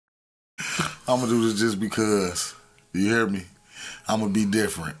I'm gonna do this just because. You hear me? I'm gonna be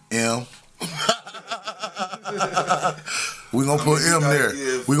different. M. We gonna put M there.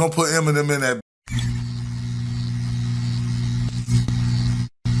 We gonna put Eminem in that.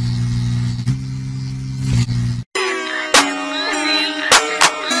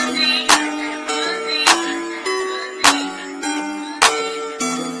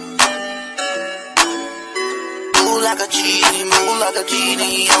 Move like a G, move like a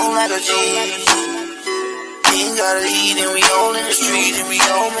G, on like a G. Ain't gotta eat and we all in the streets and we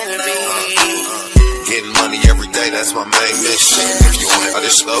all in the beat. Getting money every day, that's my main mission. If you want it, I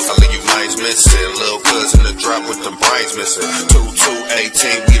just love, I leave you minds missing. Little cousin the drop with them brains missing.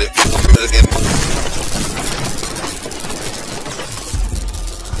 2218, we the again.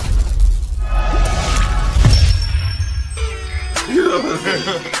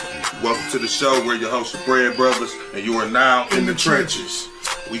 Welcome to the show. We're your hosts of BreadBrovaz, and you are now in the trenches.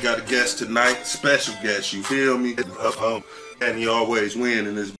 We got a guest tonight, special guest, you feel me? DannyAlwaysWin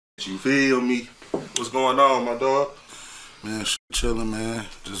in this bitch, you feel me? What's going on, my dog? Man, chilling, man.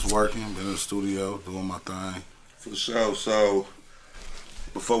 Just working, been in the studio, doing my thing. For sure. So,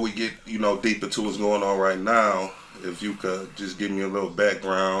 before we get, deep into what's going on right now, if you could just give me a little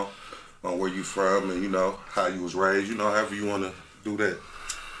background on where you from and, how you was raised, however you want to do that.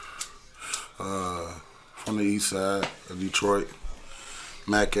 From the east side of Detroit,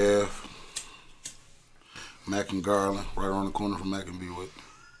 Mac Ave, Mac and Garland, right around the corner from Mac and Bewick.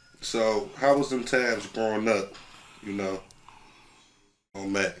 So, how was them times growing up,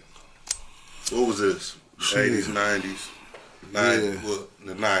 on Mac? What was this? 80s, 90s? 90s, yeah. What,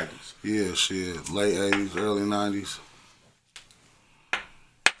 the 90s? Yeah, shit. Late 80s, early 90s.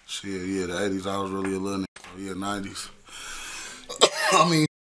 Shit, yeah, the 80s I was really a little nigga. So yeah, 90s. I mean,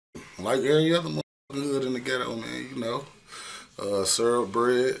 like every other motherfucking hood in the ghetto, man, syrup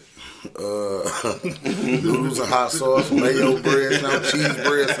bread, noodles and hot sauce, mayo bread, cheese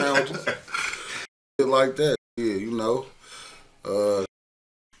bread sandwiches, shit like that. Yeah,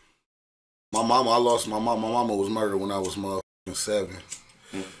 my mama, I lost my mama. My mama was murdered when I was motherfucking 7.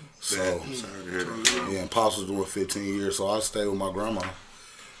 So, yeah, and Pops was doing 15 years, so I stayed with my grandma.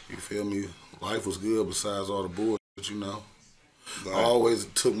 You feel me? Life was good besides all the bullshit, I always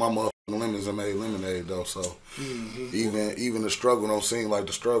took my motherfucking lemons and made lemonade though, so even the struggle don't seem like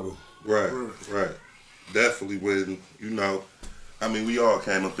the struggle. Right. Definitely when, we all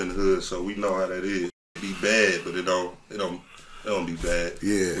came up in the hood, so we know how that is. It be bad, but it don't be bad.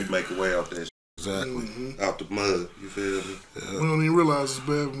 Yeah. We make a way out there. Exactly. Out the mud, you feel me? Yeah. We don't even realize it's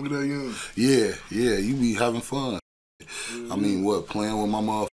bad when we're that young. Yeah, you be having fun. I mean, playing with my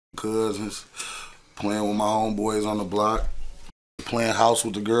motherfucking cousins, playing with my homeboys on the block, playing house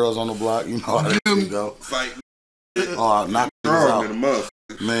with the girls on the block, how that shit go. Fighting. Knock out.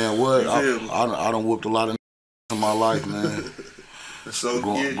 Man, what? I done whooped a lot of in my life, man. So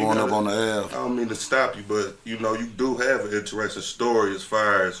going up on the Ave. I don't mean to stop you, but you do have an interesting story as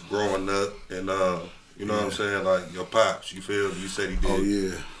far as growing up and what I'm saying, like your pops. You feel me? You said he did. Oh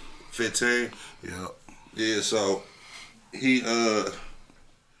yeah. 15. Yeah. Yeah. So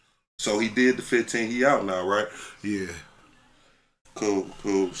he did the 15. He out now, right? Yeah.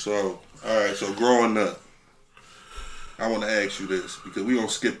 Cool. So all right. So growing up, I want to ask you this because we gonna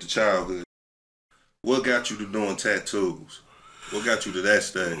skip the childhood. What got you to doing tattoos? What got you to that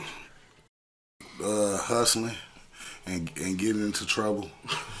stage? Hustling and getting into trouble.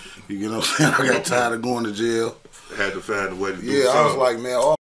 You get what I'm saying? I got tired of going to jail. Had to find a way to do something. I was like, man,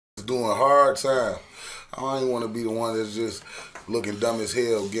 all is doing hard time. I ain't want to be the one that's just looking dumb as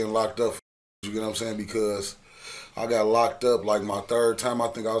hell getting locked up. You get what I'm saying? Because I got locked up like my 3rd time. I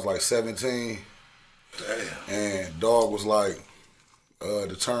think I was like 17. Damn. And dog was like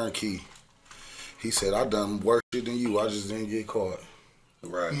the turnkey. He said, I done worse shit than you. I just didn't get caught.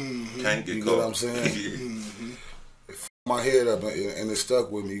 Right. Can't get caught. You get what I'm saying? It f***ed my head up and it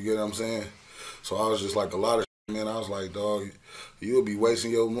stuck with me. You get what I'm saying? So I was just like a lot of shit, man. I was like, dog, you'll be wasting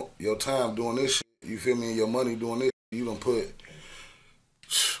your time doing this shit. You feel me? And your money doing this. You done put,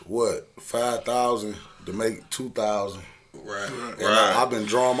 what, 5,000 to make 2,000. Right. And I've been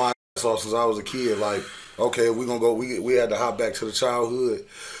drawing my ass off since I was a kid. Like, okay, we gonna go. We had to hop back to the childhood.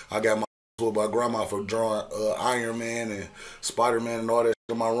 I got my with my grandma for drawing Iron Man and Spider-Man and all that shit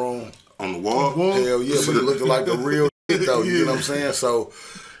in my room. On the wall? Hell yeah, but it looked like the real shit though, you know what I'm saying? So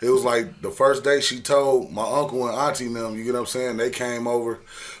it was like the first day she told my uncle and auntie and them, you get what I'm saying? They came over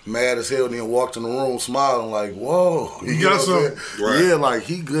mad as hell and then walked in the room smiling like, whoa. You got something. Right. Yeah, like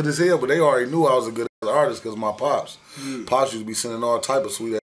he good as hell, but they already knew I was a good artist because my pops. Pops used to be sending all type of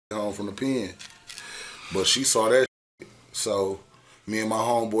sweet ass home from the pen. But she saw that shit. So me and my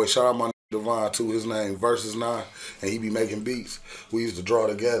homeboy, shout out my Devon too. His name Versus 9, and he be making beats. We used to draw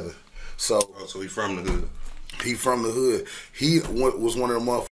together. So, so he from the hood. He from the hood. He was one of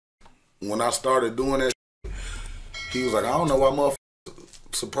the motherfuckers. When I started doing that, he was like, I don't know why motherfuckers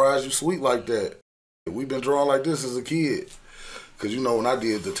surprised you sweet like that. We been drawing like this as a kid. Cause you know when I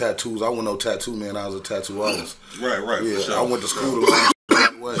did the tattoos, I wasn't no tattoo man. I was a tattoo artist. Right. Yeah, for sure. I went to school to learn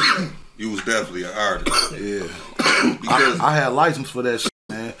right away. You was definitely an artist. Yeah, because I had license for that shit,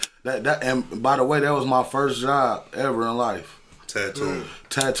 man. That and by the way, that was my first job ever in life.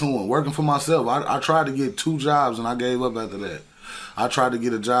 Tattooing, working for myself. I tried to get 2 jobs and I gave up after that. I tried to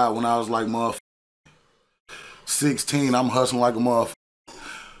get a job when I was like 16. I'm hustling like a motherfucker.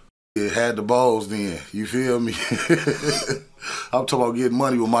 It had the balls then. You feel me? I'm talking about getting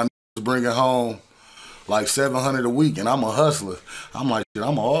money with my niggas bringing home like $700 a week, and I'm a hustler. I'm like, shit,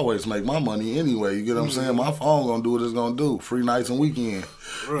 I'm gonna always make my money anyway. You get what I'm saying? My phone gonna do what it's gonna do. Free nights and weekend.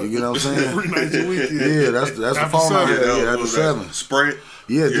 You get what I'm saying? Free nights and weekend. Yeah, that's the phone I had. Yeah, after 7. Sprint.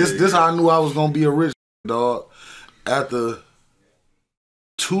 Yeah, this how I knew I was gonna be a rich dog. After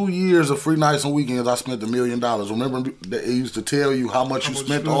 2 years of free nights and weekends, I spent $1 million. Remember that it used to tell you how much you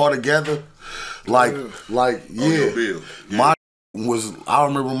spent all together? Like, yeah. Bill. My was, I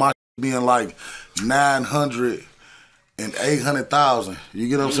remember my being like 900 and 800,000. You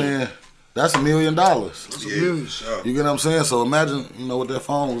get what I'm saying? That's $1 million. That's sure. You get what I'm saying? So imagine, you know, what that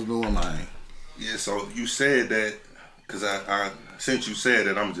phone was doing, man. Yeah, so you said that, because I since you said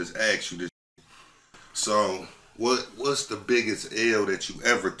that, I'm going to just ask you this. So, what's the biggest L that you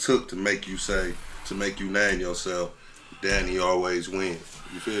ever took to make you name yourself DannyAlwaysWin?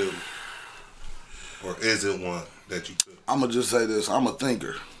 You feel me? Or is it one that you took? I'm going to just say this. I'm a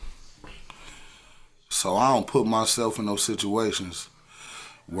thinker. So I don't put myself in those situations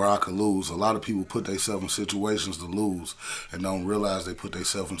where I could lose. A lot of people put themselves in situations to lose and don't realize they put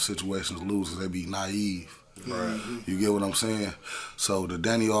themselves in situations to lose because they be naive. Right. You get what I'm saying? So the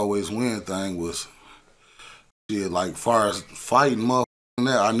DannyAlwaysWin thing was, like, far as fighting motherfuckers,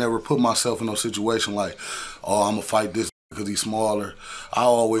 I never put myself in no situation like, oh, I'm going to fight this because he's smaller. I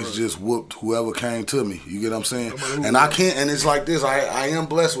always just whooped whoever came to me. You get what I'm saying? And I can't, and it's like this, I am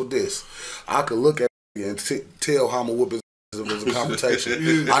blessed with this. I could look at it and tell how I'm going to whoop his ass if it's a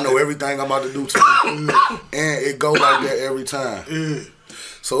confrontation. I know everything I'm about to do to him. And it go like that every time.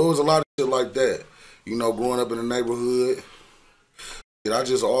 So it was a lot of shit like that. You know, growing up in the neighborhood, I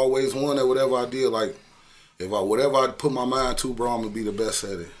just always won at whatever I did. Like, whatever I put my mind to, bro, I'm gonna be the best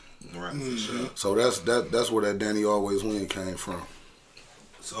at it. Right, for sure. So that's where that DannyAlwaysWin came from.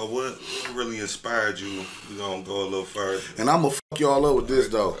 So what really inspired you? We're gonna go a little further. And I'm gonna fuck y'all up with this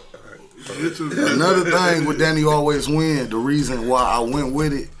though. Another thing with DannyAlwaysWin, the reason why I went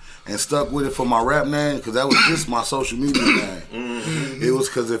with it and stuck with it for my rap name, because that was just my social media name. It was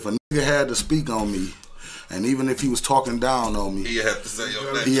because if a nigga had to speak on me, and even if he was talking down on me, he had to say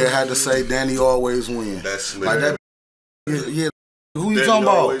your name. He had to say DannyAlwaysWin. That's slick. Like that. Yeah. Who you talking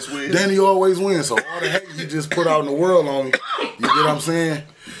about? DannyAlwaysWin. So all the hate he just put out in the world on me, you get what I'm saying?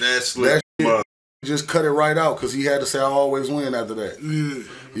 That's slick. That shit, just cut it right out because he had to say I always win after that. You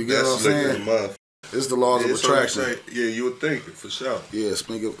get what I'm saying? It's the laws of attraction. Yeah, you would think it for sure. Yeah,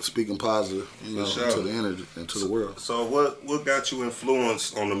 speaking positive, you know, to the energy and to the world. So what got you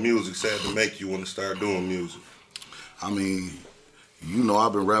influenced on the music side to make you want to start doing music? I mean, you know,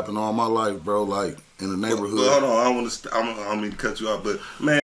 I've been rapping all my life, bro. Like in the neighborhood. But hold on, I don't mean to cut you off, but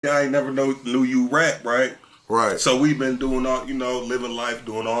man, I ain't never knew you rap, right? Right. So we've been doing all, you know, living life,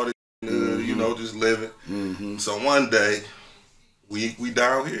 doing all this, you know, just living. So one day, we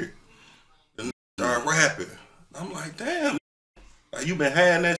down here. Start rapping. I'm like, damn, you been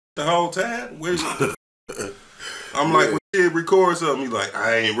hiding that shit the whole time? Where's I'm like, when kid records something, he like,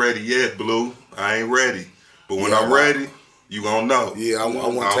 I ain't ready yet, Blue. I ain't ready. But when I'm ready, you gonna know. Yeah, I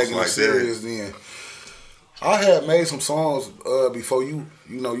wasn't taking it serious then. I had made some songs before you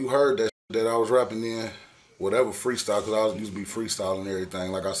heard that I was rapping in whatever freestyle, because I used to be freestyling and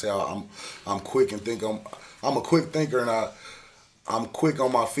everything. Like I said, I'm quick and think I'm a quick thinker, and I'm quick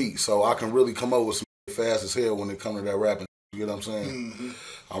on my feet, so I can really come up with some fast as hell when it comes to that rapping. You get what I'm saying?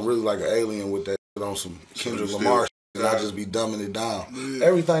 I'm really like an alien with that shit on some Kendrick Lamar shit, and I just be dumbing it down.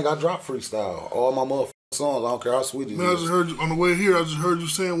 Everything I drop freestyle. All my motherfucking songs, I don't care how sweet it is. Man, I just heard you, on the way here, I just heard you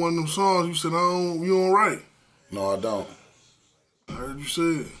saying one of them songs. You said, you don't write. No, I don't. I heard you say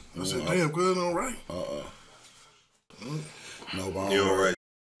it. I said, damn, cuz I don't write. No, but you don't write.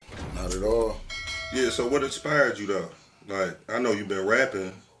 Not at all. Yeah, so what inspired you though? Like, I know you've been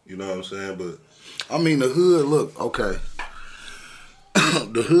rapping, you know what I'm saying, but... I mean, the hood, look, okay.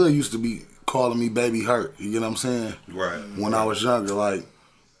 The hood used to be calling me Baby Hurt, you get what I'm saying? Right. When I was younger, like,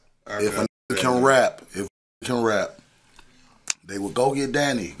 If a nigga can rap, they would go get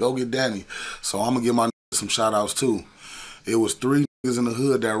Danny. So I'm gonna give my niggas some shout outs too. It was 3 niggas in the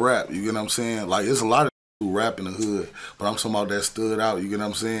hood that rap, you get what I'm saying? Like, it's a lot of who rap in the hood, but I'm talking about that stood out, you get what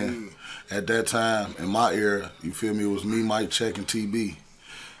I'm saying? At that time, in my era, you feel me, it was me, Mike Check, and TB.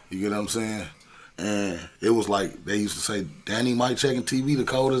 You get what I'm saying? And it was like, they used to say, Danny, Mike Check, and TB, the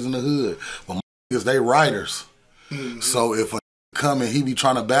coldest in the hood. But my niggas, they writers. So if a come and he be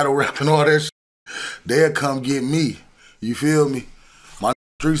trying to battle rap and all that shit, they'll come get me. You feel me? My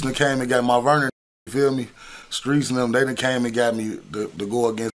Streets done came and got my Vernon, you feel me? Streets and them, they done came and got me to go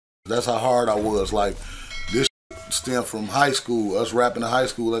against. That's how hard I was. Like, this stemmed from high school, us rapping in high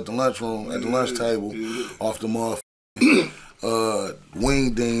school at the lunchroom, at the lunch table, off the motherfucking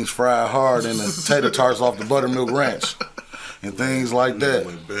wing dings fried hard and the tater tarts off the buttermilk ranch and things like that.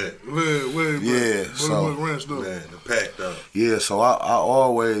 Went back. Yeah, so ranch, though. Man, the pack though. Yeah, so I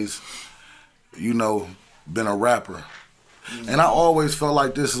always, you know, been a rapper. And I always felt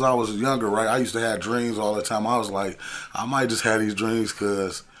like this as I was younger, right? I used to have dreams all the time. I was like, I might just have these dreams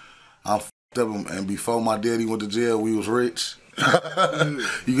because I'm f***ed up, and before my daddy went to jail, we was rich. You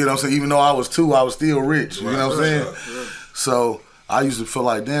get what I'm saying? Even though I was 2, I was still rich. You know what I'm saying? Right. So I used to feel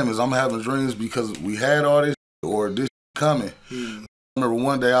like, damn, is I'm having dreams because we had all this or this coming. I remember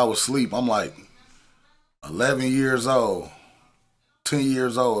one day I was asleep. I'm like 11 years old. 10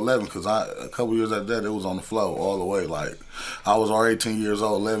 years old, 11, because a couple years after that, it was on the floor all the way. Like, I was already 10 years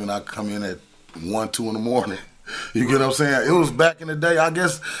old, 11, I come in at 1, 2 in the morning. You get what I'm saying? It was back in the day, I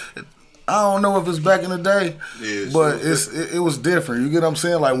guess, I don't know if it's back in the day, but it was different. You get what I'm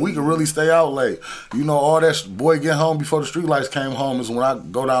saying? Like, we could really stay out late. You know, all that boy get home before the streetlights came home is when I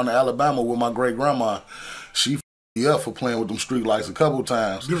go down to Alabama with my great-grandma. She f***ed me up for playing with them streetlights a couple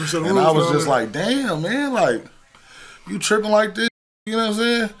times. And I was just like, damn, man, like, you tripping like this? You know what I'm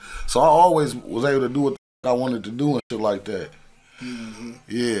saying? So I always was able to do what I wanted to do and shit like that.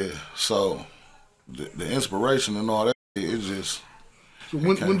 Yeah, so the inspiration and all that, it's just... So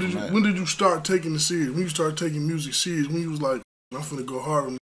when did you start taking it serious? When you started taking music serious? When you was like, I'm finna go hard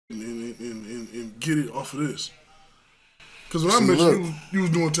and get it off of this? Because when I met you was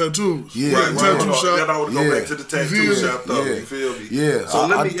doing tattoos. Yeah, right. Tattoo shop. I want to go back to the tattoo shop, though. You feel me? Yeah. So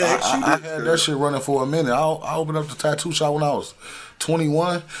let me ask you I had that shit running for a minute. I opened up the tattoo shop when I was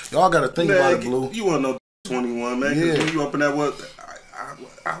 21. Y'all got to think about it, Blue. You want to know 21, man? Yeah. When you opened that,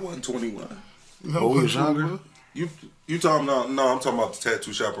 I wasn't 21. No, we was younger. You talking about? No, I'm talking about the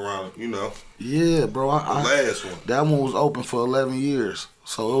tattoo shop around, you know. Yeah, bro. The last one. That one was open for 11 years.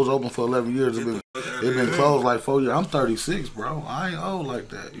 So it was open for 11 years. It been closed like 4 years. I'm 36, bro. I ain't old like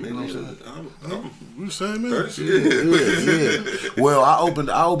that. You know what I'm saying? We the same man. 36. Yeah. Well, I opened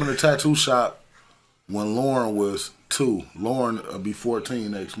a tattoo shop when Lauren was 2. Lauren will be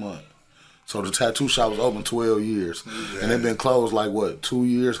 14 next month. So the tattoo shop was open 12 years. And it been closed like, what, 2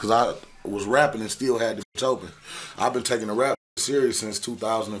 years? Because I was rapping and still had the bitch open. I've been taking the rap serious since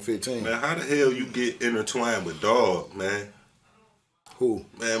 2015. Man, how the hell you get intertwined with Dog, man? Who?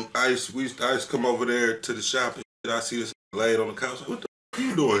 Man, I used to come over there to the shop and shit. I see this laid on the couch. What the f***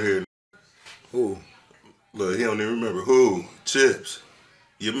 you doing here? Who? Look, he don't even remember. Who? Chips.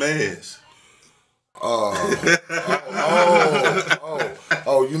 Your mans. You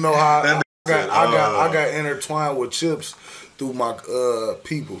know how I got intertwined with Chips through my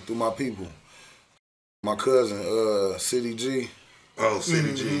people. My cousin, City G. Oh,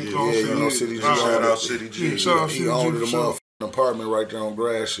 City G. Yeah, you know City G. Shout out City G. He owned the motherfucking apartment right there on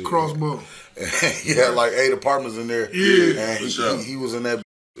Grass Street. Crossbow. He had like 8 apartments in there. Yeah. And he was in that,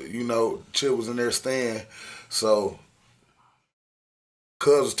 you know, Chip was in there staying. So,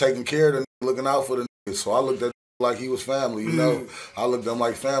 Cuz was taking care of the nigga, looking out for the nigga. So I looked at him like he was family, you know. I looked at him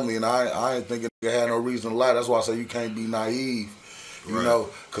like family, and I ain't thinking nigga had no reason to lie. That's why I say you can't be naive, you know.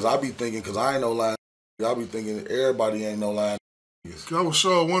 Because I be thinking, because I ain't no lying, I be thinking everybody ain't no lying. I was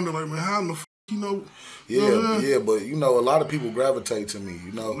sure wondering, like, man, how in the f***, you know? Yeah, but, you know, a lot of people gravitate to me,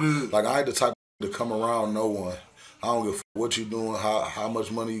 you know? Like, I ain't the type to come around no one. I don't give a f*** what you doing, how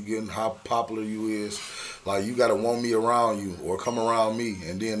much money you getting, how popular you is. Like, you got to want me around you or come around me,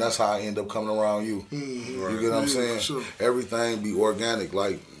 and then that's how I end up coming around you. You get what I'm saying? Sure. Everything be organic.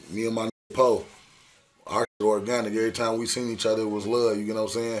 Like, me and my nigga Poe, our shit organic. Every time we seen each other, it was love, you get what I'm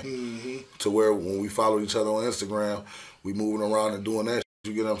saying? To where when we followed each other on Instagram, we moving around and doing that shit,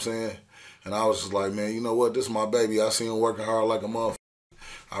 you get what I'm saying? And I was just like, man, you know what? This is my baby. I see him working hard like a motherfucker.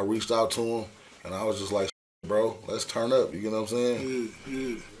 I reached out to him, and I was just like, bro, let's turn up. You get what I'm saying?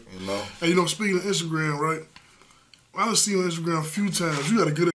 Yeah. You know? Hey, you know, speaking of Instagram, right? I done seen you on Instagram a few times. You got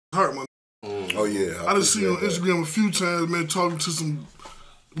a good heart, man. Oh, yeah. I done seen you on Instagram a few times, man, talking to some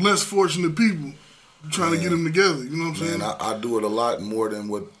less fortunate people trying to get them together. You know what I'm saying? I do it a lot more than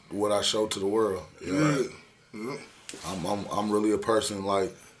what I show to the world. You know? Yeah. I'm really a person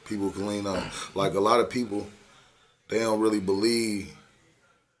like people can lean on. Like a lot of people, they don't really believe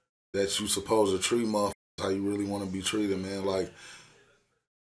that you supposed to treat motherfuckers how you really want to be treated, man. Like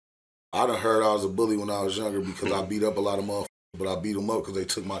I done heard I was a bully when I was younger because I beat up a lot of motherfuckers, but I beat them up because they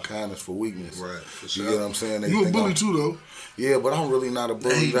took my kindness for weakness. Right. For sure. You get what I'm saying? You a bully too, though. Yeah, but I'm really not a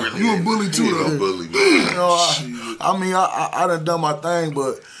bully. You a bully too, though. Bully, man. You know, I mean, I done done my thing,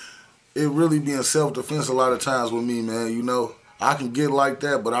 but it really be in self-defense a lot of times with me, man. You know, I can get like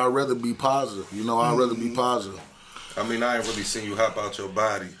that, but I'd rather be positive. You know, I'd rather be positive. I mean, I ain't really seen you hop out your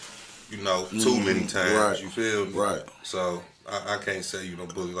body, you know, too many times. Right. You feel me? Right. So I can't say you no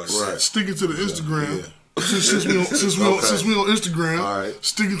bully like Right. that. Sticking to the Instagram. Yeah. Since we on Instagram, all right.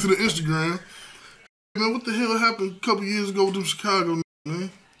 Sticking to the Instagram. Man, what the hell happened a couple years ago with them Chicago, man?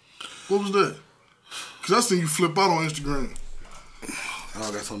 What was that? Because I seen you flip out on Instagram. I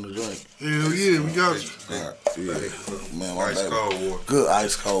got something to drink. Hell yeah, we got you. All right. Yeah. Man, my Ice cold water. Good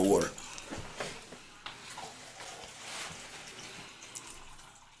ice cold water.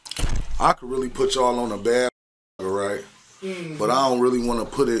 I could really put y'all on a bad, right? But I don't really want to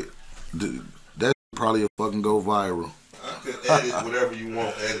put it. That probably fucking go viral. I could edit whatever you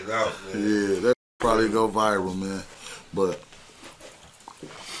want, edit out, man. Yeah, that probably go viral, man. But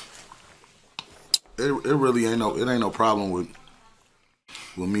it really ain't no problem with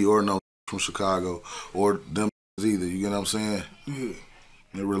me or no from Chicago or them either. You get what I'm saying? Yeah.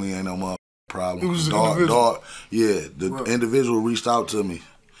 It really ain't no problem. It was an individual. Yeah, the individual reached out to me.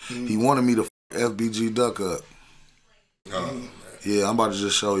 He wanted me to FBG duck up. Yeah, I'm about to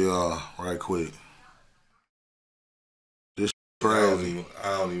just show y'all right quick. This crazy.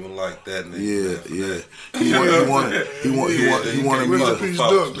 I don't even like that nigga. Yeah. He wanted me to.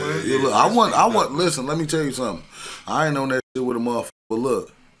 Yeah, look, I want. Listen, let me tell you something. I ain't on that shit with a motherfucker. But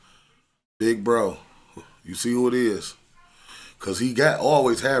look, big bro, you see who it is? Cause he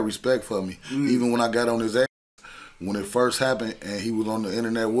always had respect for me, even when I got on his ass. When it first happened and he was on the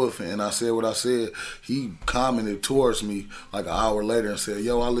internet woofing and I said what I said, he commented towards me like an hour later and said,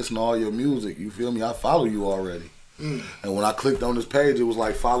 yo, I listen to all your music. You feel me? I follow you already. And when I clicked on this page, it was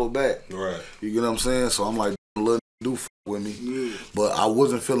like, follow back. Right. You get what I'm saying? So I'm like, little do with me. Yeah. But I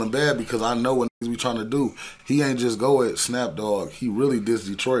wasn't feeling bad because I know what we trying to do. He ain't just go at Snap Dog. He really dissed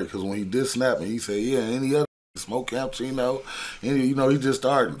Detroit because when he dissed Snap and he said, yeah, any other Smoke Cappuccino, and he just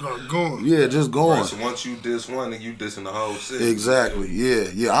started going. Yeah, just going. Right, so once you diss one, then you dissing the whole city. Exactly.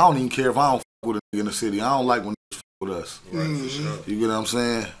 Yeah. I don't even care if I don't fuck with a nigga in the city. I don't like when they fuck with us. Right, for sure. You get what I'm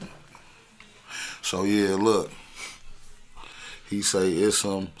saying? So yeah, look. He say it's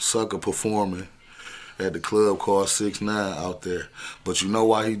some sucker performing at the club called 6ix9ine out there. But you know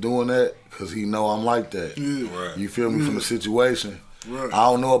why he doing that? Because he know I'm like that. Yeah. Right. You feel me from the situation? Right. I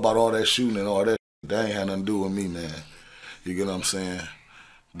don't know about all that shooting and all that. That ain't had nothing to do with me, man. You get what I'm saying?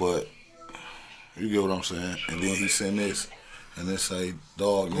 But you get what I'm saying? And then he sent this, and then say,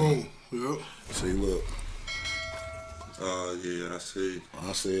 dog, man. Yep. See, look. Yeah, I see.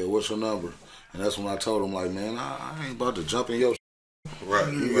 I said, what's your number? And that's when I told him, like, man, I ain't about to jump in your shit.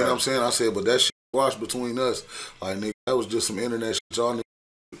 Right. You get what I'm saying? I said, but that shit washed between us. Like, nigga, that was just some internet shit. Y'all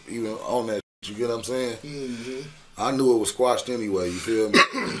niggas even on that shit. You get what I'm saying? Mm-hmm. I knew it was squashed anyway, you feel me?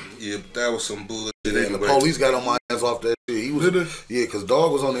 Yeah, but that was some bullshit. Yeah, and the police got on my ass off that shit. He was, yeah, because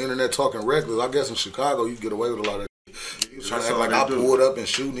Dog was on the internet talking reckless. I guess in Chicago, you get away with a lot of shit. He was trying to act like I pulled up and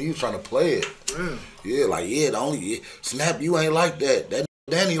shooting. He was trying to play it. Yeah, like, Snap, you ain't like that. That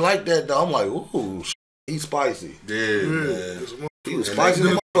Danny like that, though. I'm like, ooh, he's spicy. Yeah, man. He was spicy.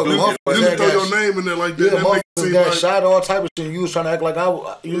 Then you throw your name in there like that. Yeah, that motherfuckers got shot, all type of shit. And you was trying to act like I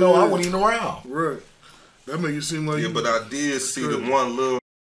wasn't even around. Right. That make it seem like but I did see the one little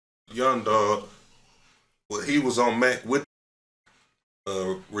young dog. Well, he was on Mac with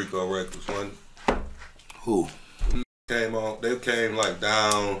Rico Records one. Who? Came on. They came like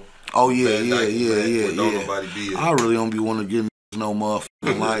down. Oh yeah. Don't nobody be it. I really don't be wanting to give no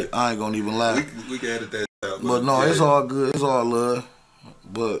motherfucking like. I ain't gonna even lie. We can edit that out. But no, it's all good. It's all love.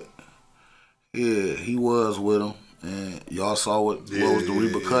 But yeah, he was with him. And y'all saw what was the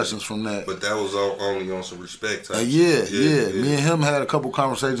repercussions from that. But that was only on some respect type yeah. Me and him had a couple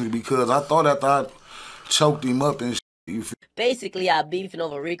conversations because I thought after I choked him up and shit. Basically, y'all beefing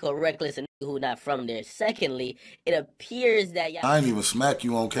over Rico Reckless and who not from there. Secondly, it appears that y'all... I ain't even smack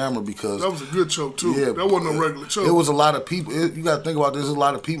you on camera because... That was a good choke, too. Yeah, that wasn't a regular choke. It was a lot of people. You got to think about this. There's a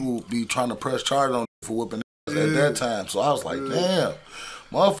lot of people be trying to press charge on for whooping at that time. So I was like, damn,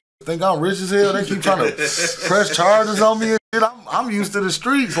 motherfucker think I'm rich as hell. They keep trying to press charges on me and shit. I'm used to the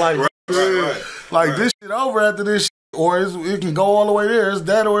streets. Like, this shit over after this shit. Or it can go all the way there. It's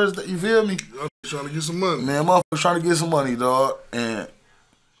that or it's that. You feel me? I'm trying to get some money. Man, motherfuckers trying to get some money, dog. And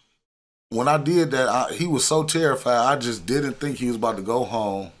when I did that, he was so terrified. I just didn't think he was about to go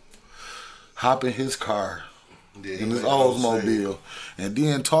home, hop in his car, in his Oldsmobile, and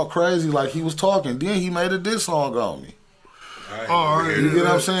then talk crazy like he was talking. Then he made a diss song on me. You get what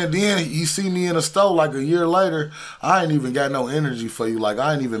I'm saying? Then he see me in a store like a year later. I ain't even got no energy for you. Like,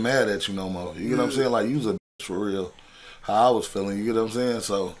 I ain't even mad at you no more. You get what I'm saying? Like, you was a bitch for real. How I was feeling. You get what I'm saying?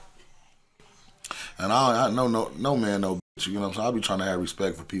 So, and I know no man, no bitch. You know what I'm saying? I be trying to have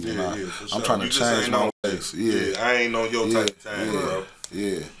respect for people. I'm trying to change my ways. Yeah, I ain't on your type of time, bro.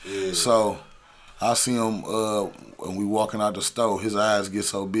 Yeah. So, I see him when we walking out the store, his eyes get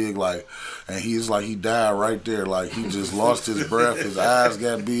so big, like, and he's like, he died right there. Like, he just lost his breath. His eyes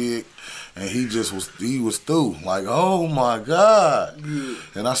got big, and he was through. Like, oh my God.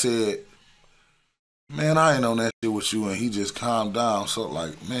 And I said, man, I ain't on that shit with you. And he just calmed down. So,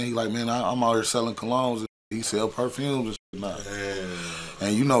 like, man, I'm out here selling colognes. And he sell perfumes and shit now.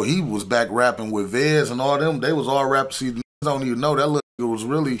 And, you know, he was back rapping with Vez and all them. They was all rapping. See, niggas don't even know that little nigga was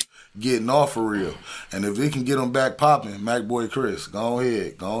really getting off for real. And if they can get him back popping, Mac Boy Chris, go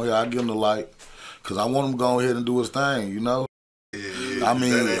ahead. I'll give him the light. Because I want him to go ahead and do his thing, you know?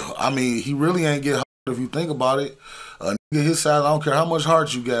 I mean, he really ain't get hurt if you think about it. A nigga his size, I don't care how much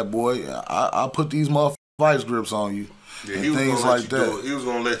heart you got, boy. I put these motherfucking vice grips on you. Yeah, and things like that. He was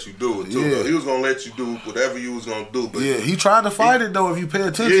gonna let you do it too. Yeah. He was gonna let you do whatever you was gonna do. But he tried to fight it though. If you pay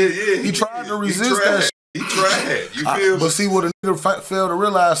attention, he tried to resist that shit. He tried. You feel me? But see, what a nigga failed to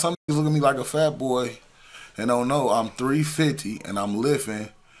realize, some niggas look at me like a fat boy and don't know I'm 350 and I'm lifting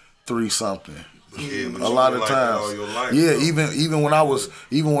 3-something. Yeah, a lot of times. Yeah, even when I was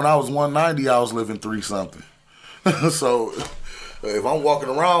 190, I was living 3-something. So if I'm walking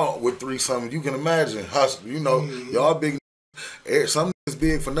around with 3-something, you can imagine hustle. You know, y'all big. Some niggas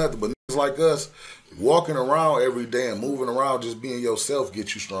big for nothing, but niggas like us walking around every day and moving around, just being yourself,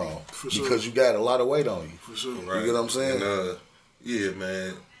 get you strong because you got a lot of weight on you. For sure, right? You get what I'm saying? And, yeah,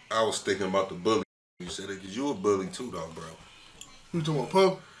 man. I was thinking about the bully. You said it because you a bully too, though, bro. You talking about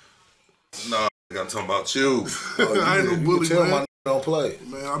Puff? Nah, I'm talking about you. I ain't no bully, tell man. My don't play.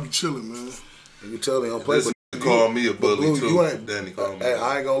 Man, I be chilling, man. You tell me don't play. You call me a bully Blue, too. You ain't, Danny called me. Hey,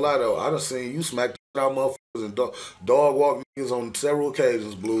 I ain't gonna lie though. I done seen you smack the out motherfuckers and dog walk niggas on several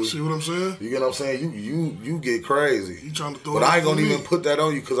occasions, Blue. See what I'm saying? You get what I'm saying? You get crazy. You trying to throw but I ain't gonna even put that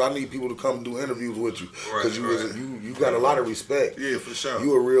on you because I need people to come and do interviews with you because you got a lot of respect. Yeah, for sure.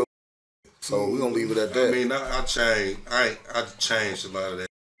 You a real. So we gonna leave it at that. I mean, I changed. I changed a lot of that.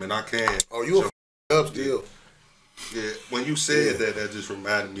 I mean, I can. Oh, you a up still? Yeah. When you said that just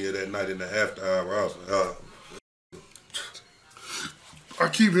reminded me of that night in the after hour. I was like, I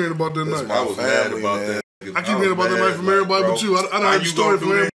keep hearing about that night. I was mad about that. I keep hearing about that night from everybody but you. I don't have a story from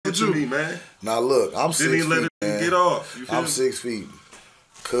everybody but you. Me, man? Now look, I'm 6 feet. Didn't let it get off. I'm 6 feet.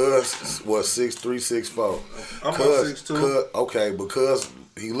 Cuz was 6'3", 6'4". I'm 6'2". Okay, because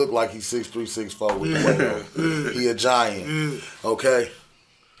he looked like he's 6'3", 6'4" with the weight. He a giant. Okay.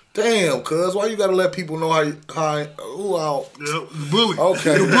 Damn, cuz, why you gotta let people know how who out? Yeah, the bully.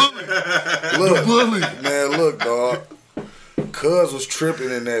 Okay. The bully. Look, the bully. Man, look, dog. Cuz was tripping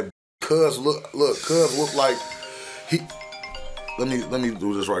in that. Cuz Cuz looked like he. Let me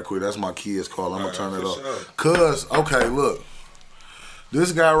do this right quick. That's my kid's call. I'm gonna turn it off. Cuz, okay, look.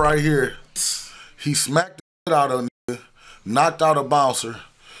 This guy right here, he smacked the shit out of a nigga, knocked out a bouncer.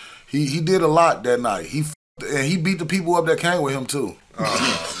 He did a lot that night. He beat the people up that came with him too.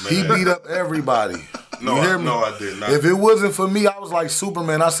 Oh, he beat up everybody. No, you hear me? No, I did not. If it wasn't for me, I was like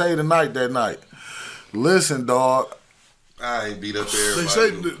Superman. I saved the night that night. Listen, dog. I ain't beat up everybody. They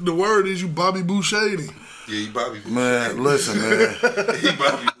say the word is you Bobby Boucher. Yeah, you Bobby Boucher. Man, listen, man. He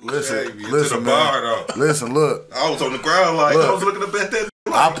Bobby Boucher. Listen, to the bar, though. Listen, look. I was on the ground like, I was looking up at that.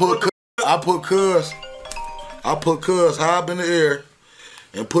 I put Cuz high up in the air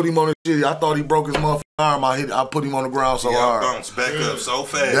and put him on the shit. I thought he broke his motherfucking arm. I put him on the ground so hard. I bounced back up so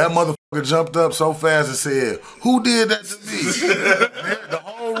fast. That motherfucker jumped up so fast and said, "Who did that to me?" The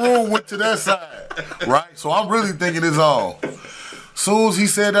whole room went to that side, right? So I'm really thinking it's on. Soon as he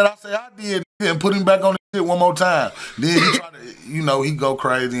said that, I said, "I did," and put him back on the shit one more time. Then he tried to, he go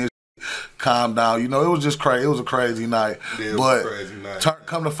crazy and calm down. It was just crazy. It was a crazy night. Yeah, but crazy night.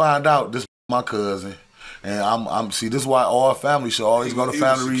 Come to find out, this is my cousin. And I'm see, this is why all family should always go to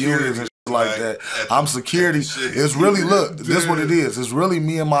family reunions and shit like that. I'm security. It's really, look, this is what it is. It's really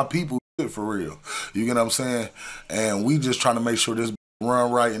me and my people for real. You get what I'm saying? And we just trying to make sure this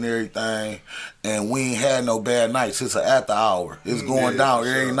run right and everything, and we ain't had no bad nights. It's an after hour. It's going down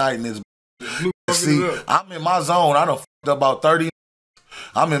every night in this. See, I'm in my zone. I done fucked up about 30.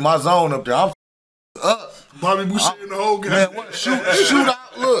 I'm in my zone up there. I'm up. Bobby Boucher in the whole game. Man, what? Shoot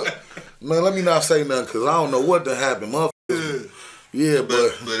out. Look, man, let me not say nothing because I don't know what done happened, motherfucker. Yeah,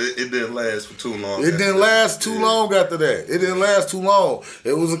 but it didn't last for too long. It didn't last too long after that. It didn't last too long.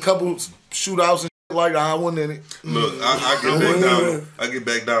 It was a couple shootouts and shit like that. I wasn't in it. Look, I get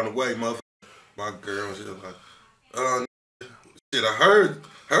back down the way, motherfucker. My girl, she was like, shit, I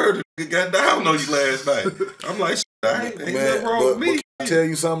heard it got down on you last night. I'm like, shit, ain't nothing wrong with me. Can I tell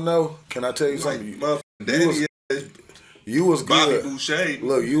you something though? Can I tell you something? Danny, you was good. Bobby Boucher.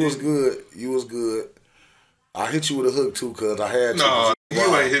 Look, you was good. You was good. I hit you with a hook too, cause I had to. No,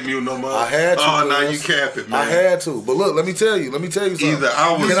 you ain't hit me with no more. I had to. Oh, now you capping, man. I had to. But look, let me tell you something. Either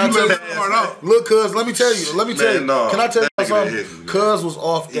I was. Can I tell you? Look, cuz, let me tell you. No, can I tell you something? Me, cuz was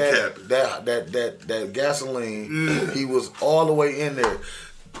off that gasoline. He was all the way in there.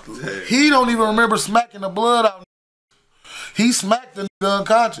 Damn. He don't even remember smacking the blood out. He smacked the nigga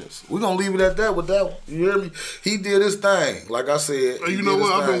unconscious. We're going to leave it at that with that one. You hear me? He did his thing. Like I said. You know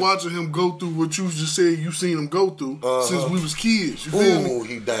what? I've been watching him go through what you just said you seen him go through since we was kids. You feel me?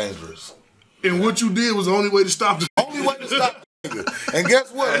 He dangerous. And what you did was the only way to stop the only way to stop the nigga. And guess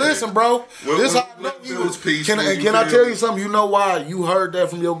what? Listen, bro. This how I know he was peaceful. Can I tell you something? You know why you heard that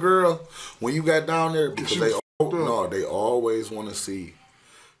from your girl when you got down there? Because they always want to see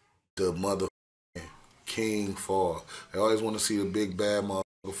the mother king fall. They always want to see the big bad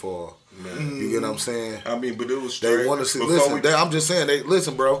motherfucker fall. Man. You get what I'm saying? I mean, but it was straight. They want to see. Listen, I'm just saying.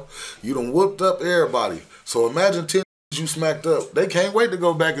 Listen, bro. You done whooped up everybody. So imagine 10 you smacked up. They can't wait to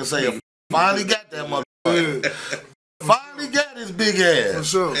go back and say, "Finally got that motherfucker. Finally got his big ass." For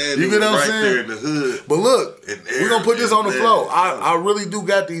sure. You get what I'm saying? There in the hood. But look, we're gonna put this on the floor. I really do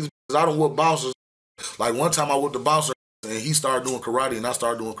got these. I don't whoop bouncers. Like one time I whooped the bouncer. And he started doing karate, and I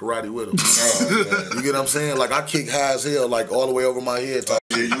started doing karate with him. You get what I'm saying? Like, I kick high as hell, like, all the way over my head.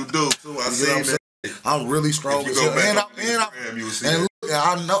 Yeah, you do, too. I see that. I'm really strong as hell. And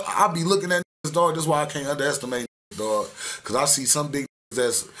I know, I be looking at this dog. That's why I can't underestimate this dog. Because I see some big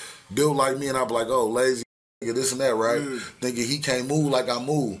that's built like me, and I be like, oh, lazy, this and that, right? Thinking he can't move like I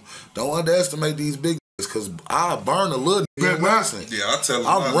move. Don't underestimate these big because I burn a little bit. Yeah, I tell him.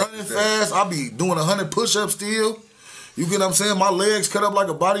 I'm running fast. I be doing 100 push-ups still. You get what I'm saying? My legs cut up like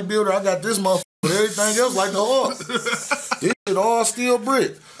a bodybuilder. I got this motherfucker with everything else like the horse. This shit all steel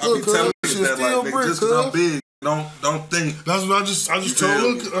brick. Look, cuz, this shit steel brick, just because I'm big, don't think. That's what I just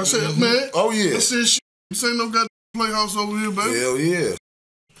told her. I said, man. Oh, yeah. I said, shit, this ain't no goddamn playhouse over here, baby. Hell yeah.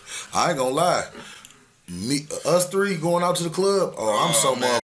 I ain't gonna lie. Us three going out to the club, I'm so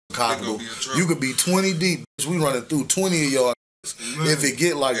motherfucking comfortable. You could be 20 deep. We running through 20 of y'all. If it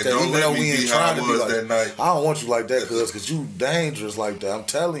get like that, even though we ain't trying to be like that, I don't want you like that, cuz, because you dangerous like that. I'm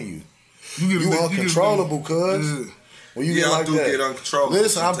telling you. You uncontrollable, cuz. When you get like that. Get uncontrollable.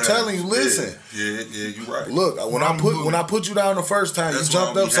 Listen, I'm telling you, listen. Yeah, you right. Look, when I put you down the first time, you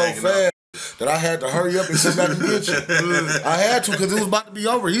jumped up so fast that I had to hurry up and sit back and get you. I had to, because it was about to be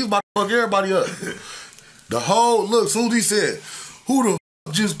over. He was about to fuck everybody up. Look, soon as he said, who the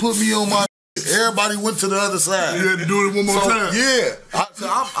f just put me on my everybody went to the other side. You had to do it one more time. Yeah.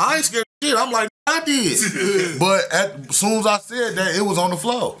 I ain't scared of shit. I'm like, I did. But as soon as I said that, it was on the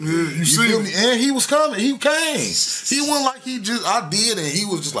floor. Yeah, you see feel me? And he was coming. He came. He wasn't like I did, and he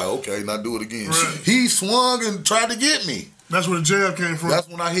was just like, okay, now do it again. Right. He swung and tried to get me. That's where the jab came from. That's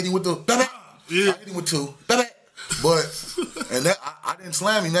when I hit him with the I hit him with 2. But and that I didn't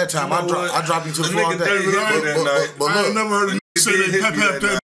slam him that time. I dropped him to the floor that. But I ain't never heard a nigga say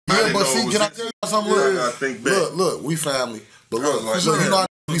that. Yeah, but see, can I tell you something? Look, we family. But look, you know I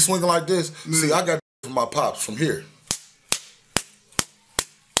be swinging like this. See, I got from my pops from here.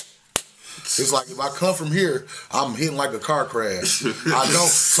 It's like if I come from here, I'm hitting like a car crash. I don't.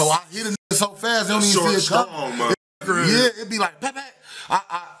 So I hit a nigga so fast, they don't even see it coming. Yeah, it'd be like,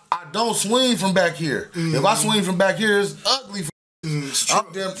 I don't swing from back here. If I swing from back here, it's ugly. If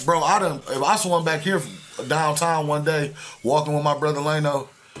I swung back here from downtown one day, walking with my brother Leno,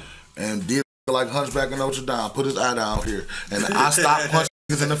 and did like Hunchback of Notre Dame, put his eye down here, and I stopped punching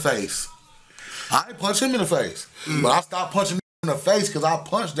niggas in the face. I ain't punch him in the face, but I stopped punching in the face because I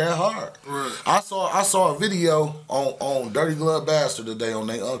punched that hard. Right. I saw a video on Dirty Glove Bastard today on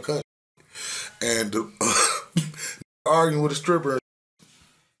they Uncut, and arguing with a stripper.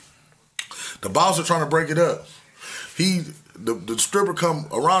 The bouncer trying to break it up. The stripper come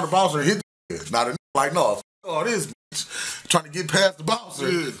around the bouncer and hit the now the like, no, this bitch trying to get past the bouncer.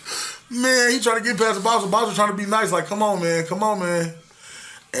 Yeah. Man, he trying to get past the bouncer. The bouncer trying to be nice, like, come on, man.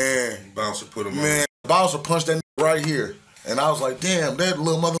 And Bouncer put him man, Bouncer punched that nigga right here. And I was like, damn, that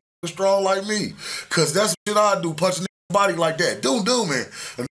little motherfucker strong like me. Cause that's what I do, punch a nigga body like that. Do, man.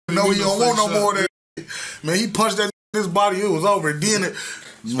 And no, he don't want no more of that shit. Man, he punched that nigga in his body, it was over. Then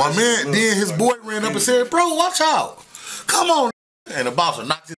then his boy ran up and said, bro, watch out. Come on. And the Bouncer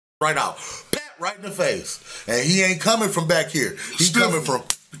knocked his right out. Pat right in the face. And he ain't coming from back here. He's coming from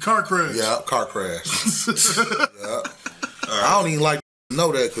the car crash. Yeah, car crash. Yeah. I don't even like to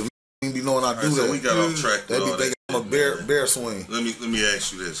know that because we be knowing I do that. So we got off track. They be thinking I'm a bear swing. Let me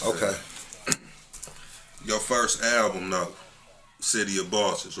ask you this. Okay. Your first album, though, City of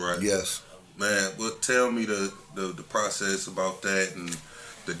Bosses, right? Yes. Man, well, tell me the process about that and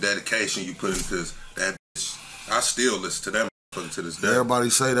the dedication you put in, because that bitch, I still listen to that motherfucker to this day. Everybody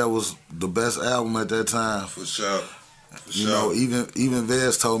say that was the best album at that time. For sure. You know, even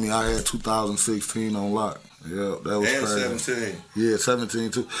Vez told me I had 2016 on lock. Yeah, that was and crazy. 17. Yeah,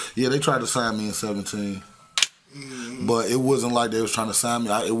 17 too. Yeah, they tried to sign me in 17. But it wasn't like they was trying to sign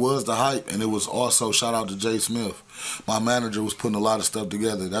me. It was the hype, and it was also, shout out to Jay Smith. My manager was putting a lot of stuff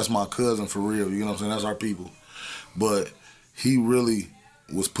together. That's my cousin for real, you know what I'm saying? That's our people. But he really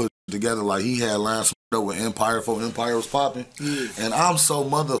was putting together, like he had lines with Empire before Empire was popping. Yeah. And I'm so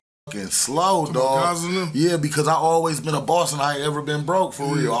motherfucking slow, dog. Yeah, because I always been a boss and I ain't ever been broke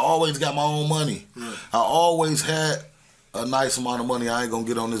for real. I always got my own money. I always had a nice amount of money. I ain't gonna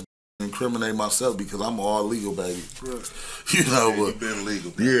get on this incriminate myself because I'm all legal, baby. You know, but been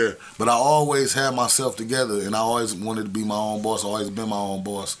legal. Baby. Yeah, but I always had myself together, and I always wanted to be my own boss. I always been my own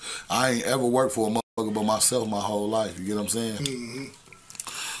boss. I ain't ever worked for a motherfucker but myself my whole life. You get what I'm saying?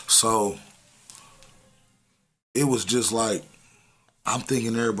 So it was just like I'm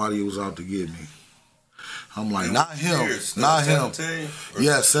thinking everybody was out to get me. I'm like, not him, not him. 17?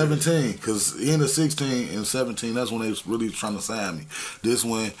 Yeah, 17, because end of 16 and 17, that's when they was really trying to sign me. This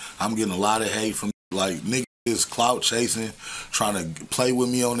one, I'm getting a lot of hate from, like, niggas is clout chasing, trying to play with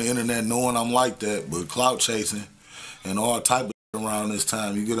me on the internet, knowing I'm like that, but clout chasing and all type of shit around this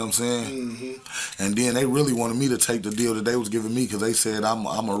time, you get what I'm saying? And then they really wanted me to take the deal that they was giving me because they said I'm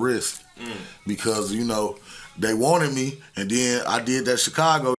a risk. Because, you know, they wanted me, and then I did that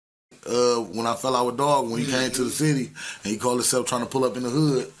Chicago when I fell out with Dog, when he came to the city, and he called himself trying to pull up in the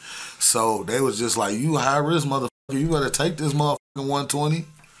hood. So they was just like, you a high risk motherfucker, you gotta take this motherfucking 120.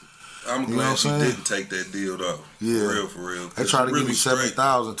 I'm glad you didn't take that deal though. Yeah. For real. They tried to give me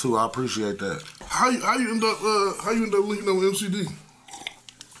 70,000 too. I appreciate that. How you end up linking up with MCD?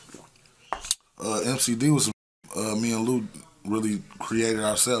 MCD was me and Lou really created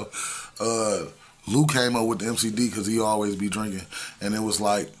ourselves. Lou came up with the MCD because he always be drinking, and it was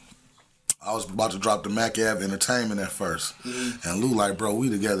like, I was about to drop the Mac Ave Entertainment at first. And Lou like, bro, we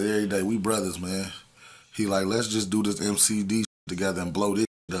together every day. We brothers, man. He like, let's just do this MCD together and blow this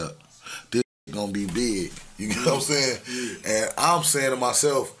up. This gonna be big. You know what I'm saying? And I'm saying to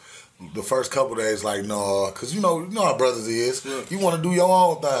myself, the first couple days, like, no, because you know how brothers is. You want to do your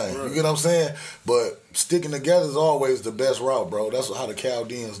own thing. You get what I'm saying? But sticking together is always the best route, bro. That's how the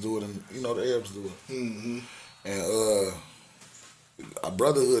Chaldeans do it, and you know the Arabs do it. And our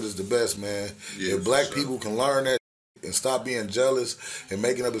brotherhood is the best, man. If black people can learn that and stop being jealous and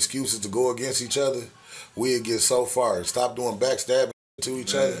making up excuses to go against each other, we'll get so far. Stop doing backstabbing to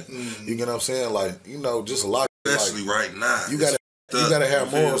each other. You get what I'm saying? Like, you know, just a lot. Especially like, right now. You gotta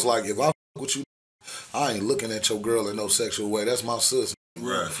have morals. Like, if I fuck with you, I ain't looking at your girl in no sexual way. That's my sis.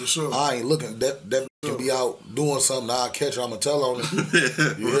 Right. For sure. I ain't looking. That can be out doing something. I'll catch her. I'ma tell on her.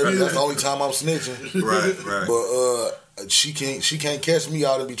 You hear me? That's the only time I'm snitching. Right. But she can't catch me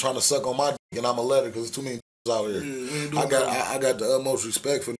out and be trying to suck on my dick, and I'ma let her because there's too many out here. I got the utmost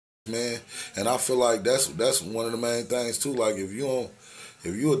respect for man, and I feel like that's one of the main things too. Like, if you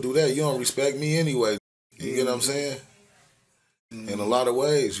would do that, you don't respect me anyway. You get what I'm saying? In a lot of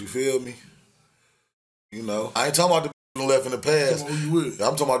ways, you feel me? You know, I ain't talking about the left in the past.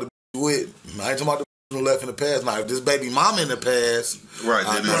 I'm talking about the with. I ain't talking about the left in the past. Now, if this baby mama in the past, right,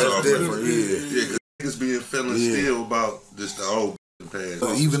 then that's different. Yeah, because niggas being feeling still about just the old past.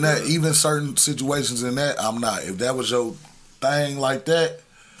 So even certain situations in that, I'm not. If that was your thing like that,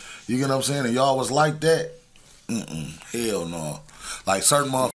 you get what I'm saying, and y'all was like that, hell no. Like certain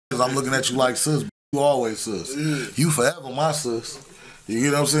motherfuckers, I'm looking at you like sis. You always sis. You forever my sis. You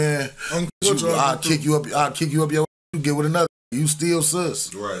get what I'm saying? I'll kick you up your you get with another. You still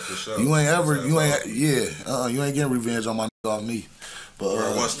sis. Right, for sure. You ain't getting revenge on my nigga off me.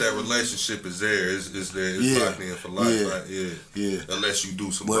 But once that relationship is there, it's there. It's locked in for life, right? Yeah. Unless you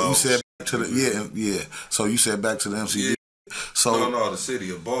do some. But you said back to the So you said back to the MCD. Yeah. So no, the City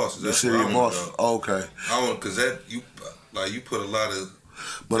of Bosses. The City of Bosses. Okay. I want because that you put a lot of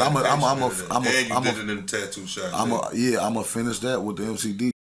But and you did it in the tattoo shop. I'm gonna finish that with the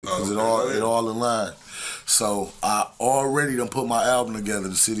MCD because it all in line. So I already done put my album together,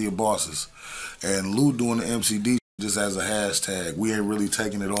 The City of Bosses, and Lou doing the MCD just as a hashtag. We ain't really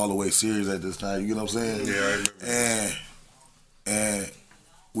taking it all the way serious at this time. You get what I'm saying? Yeah, I remember. And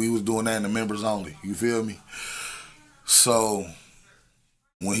we was doing that in the members only. You feel me? So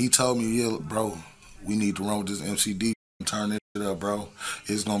when he told me, yeah, bro, we need to run with this MCD and turn this shit up, bro.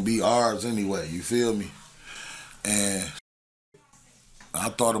 It's gonna be ours anyway. You feel me? And I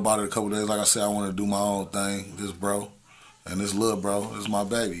thought about it a couple days. Like I said, I want to do my own thing. This bro and this little bro, this is my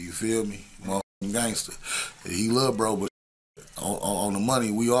baby. You feel me? Motherfucking gangster. He little bro, but on the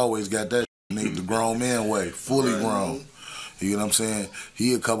money, we always got that shit, the grown man way, fully grown. You know what I'm saying?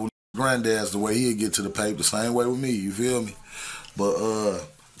 He a couple granddads the way he'd get to the paper, the same way with me. You feel me? But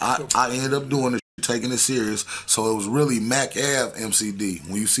I ended up doing this, taking it serious. So it was really Mac Ave MCD.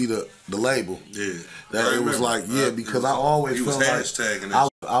 When you see the label, that it was like because I always felt like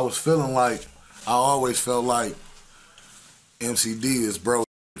I was feeling like I always felt like MCD is bro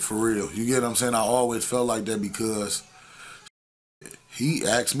for real. You get what I'm saying? I always felt like that because he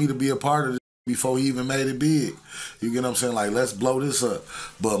asked me to be a part of it before he even made it big. You get what I'm saying? Like, let's blow this up.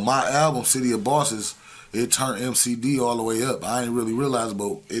 But my album, City of Bosses, it turned MCD all the way up. I ain't really realized,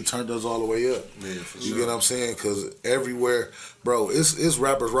 but it turned us all the way up. Yeah, for you get what I'm saying? Because everywhere, bro, it's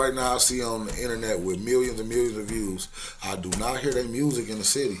rappers right now I see on the internet with millions and millions of views. I do not hear their music in the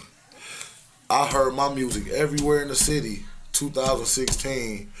city. I heard my music everywhere in the city.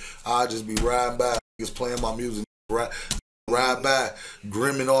 2016, I just be riding by, just playing my music, ride by,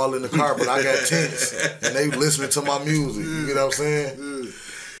 grimming all in the car, but I got tents, and they listening to my music. You get what I'm saying?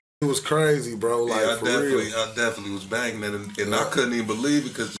 It was crazy, bro. Like, I definitely was banging it, and I couldn't even believe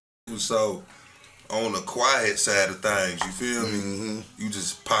it because it was so on the quiet side of things. You feel me? You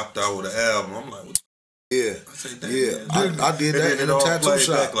just popped out with an album. I'm like, what? Yeah, I say, damn, I did that in the tattoo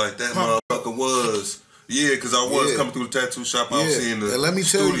shop. Like that motherfucker was. Yeah, because I was coming through the tattoo shop. I was seeing the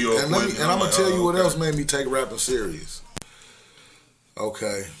studio. And I'm going to tell you what else made me take rapping serious.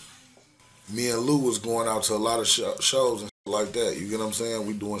 Okay. Me and Lou was going out to a lot of shows and like that. You get what I'm saying?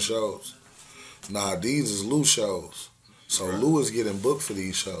 We doing shows. Nah, these is Lou shows. So Lou is getting booked for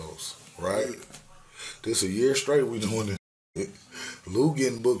these shows, right? This a year straight we doing it. Lou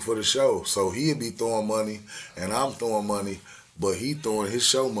getting booked for the show. So he'd be throwing money and I'm throwing money, but he throwing his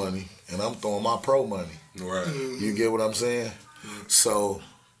show money and I'm throwing my pro money. Right. You get what I'm saying? So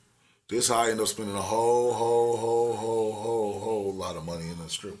this how I end up spending a whole lot of money in a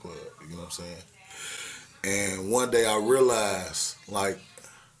strip club. You know what I'm saying? And one day I realized, like,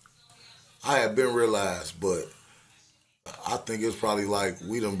 I had been realized, but I think it's probably like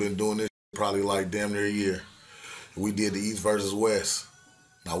we done been doing this probably like damn near a year. We did the East versus West.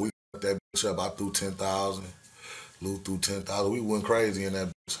 Now we fucked that bitch up. I threw 10,000. Lou threw 10,000. We went crazy in that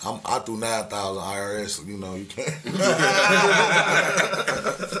bitch. I threw 9,000 IRS. You know, you can't.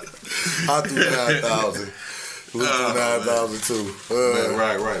 I threw 9,000. Lou threw 9,000 too.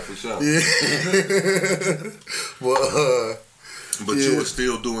 Right, for sure. Yeah. But you were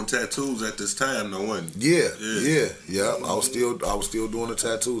still doing tattoos at this time, though, wasn't you? Yeah. I was still doing the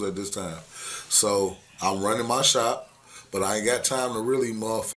tattoos at this time. So I'm running my shop, but I ain't got time to really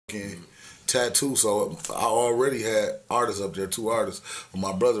motherfucking tattoo. So I already had artists up there, 2 artists. But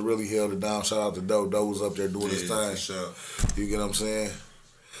my brother really held it down. Shout out to Doe. Doe was up there doing his thing. Sure. You get what I'm saying?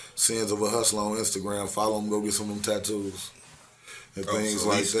 Sins of a Hustler on Instagram. Follow him, go get some of them tattoos. And things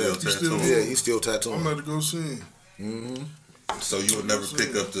like that. He's still tattooing. I'm about to go see him. So you would never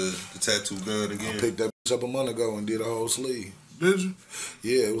pick up the tattoo gun again? I picked that bitch up a month ago and did a whole sleeve. Did you?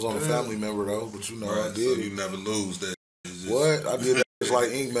 Yeah, it was on a family member though, but you know I did. So you never lose that. What? I did that bitch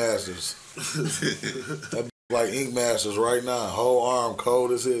like Ink Masters. That bitch like Ink Masters right now. Whole arm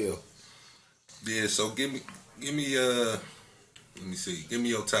cold as hell. Yeah, so give me let me see. Give me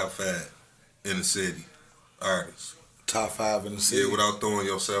your top 5 in the city artists. Top 5 in the city? Yeah, without throwing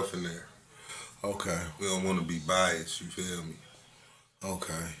yourself in there. Okay. We don't want to be biased, you feel me?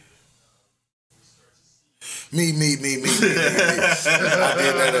 Okay. Me. I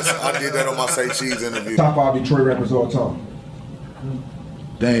did that on my Say Cheese interview. Top 5 Detroit rappers all time.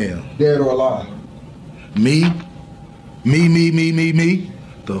 Damn. Dead or alive? Me.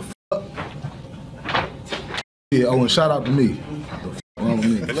 The fuck? Yeah, and shout out to me. The fuck wrong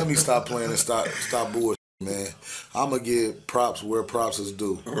with me? Let me stop playing and stop bullshit, man. I'ma give props where props is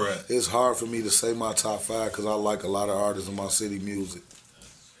due. Right. It's hard for me to say my top 5 because I like a lot of artists in my city music.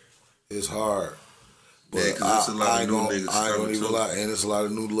 It's hard. But yeah, because there's a lot of new niggas I ain't gonna even lie, and there's a lot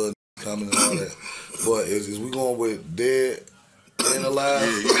of new little niggas coming and all that. But is we going with Dead Being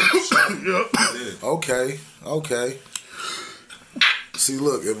alive. Yeah. Okay. See,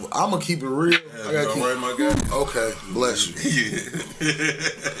 look, if I'm gonna keep it real, I gotta keep. Right, my guy. Okay, bless you.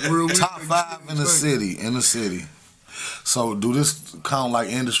 Real Top 5 in the city. So, do this count like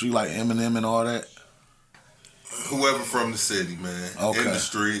industry, like Eminem and all that? Whoever from the city, man. Okay.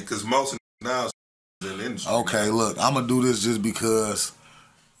 Industry, because most of now is in the industry. Okay, look, I'm gonna do this just because.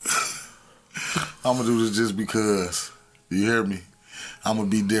 You hear me? I'm gonna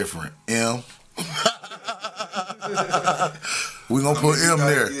be different. M. We gonna put M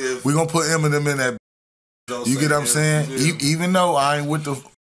there. We gonna put Eminem in that. You get what I'm saying? Even though I ain't with the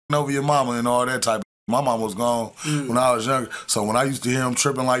over your mama and all that type of. My mama was gone when I was younger, so when I used to hear him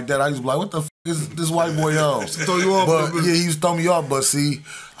tripping like that, I used to be like, "What the f is this white boy on?" Throw you off, but yeah, he used to throw me off. But see,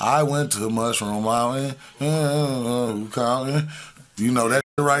 I went to Mushroom Mountain, you know that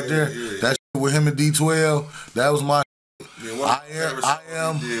shit right there. That shit with him and D12, that was my. I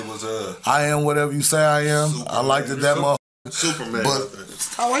am whatever you say I am. Superman. I liked it that much. Superman. But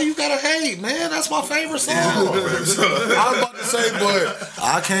why you gotta hate, man? That's my favorite song. I was about to say, but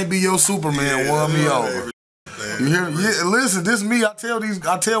I can't be your Superman. Won me over. You hear? Yeah, listen, this me. I tell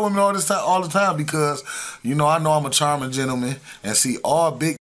women all the time because I know I'm a charming gentleman, and see all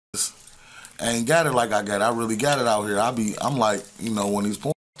big ain't got it like I got it. I really got it out here. I'm like, when these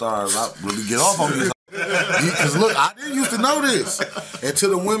porn stars, I really get off on these. Because look, I didn't used to know this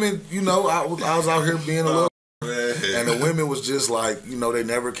until the women, I was out here being a little. And the women was just like, they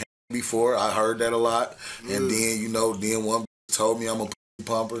never came before. I heard that a lot. And then, then one told me I'm a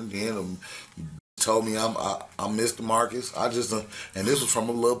pumper. And then told me I'm Mr. Marcus. And this was from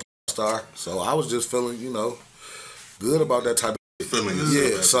a little star. So I was just feeling, good about that type of feeling.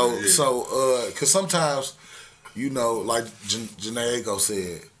 Yeah. So, cause sometimes, like Janae Aiko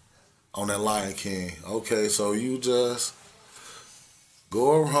said on that Lion King. Okay, so you just.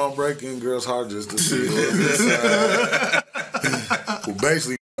 Go over home breaking girls' heart just to see who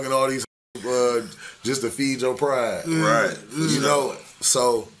basically fucking all these just to feed your pride. Right.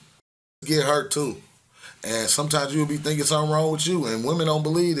 So get hurt too. And sometimes you'll be thinking something wrong with you, and women don't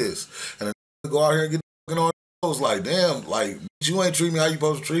believe this. And they go out here and get fucking on those like, damn, like, you ain't treat me how you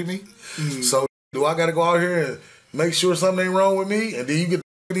supposed to treat me. So do I gotta go out here and make sure something ain't wrong with me? And then you get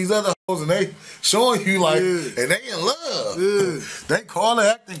these other hoes and they showing you like, and they in love. They calling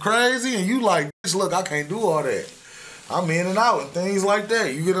acting crazy and you like, bitch, look, I can't do all that. I'm in and out and things like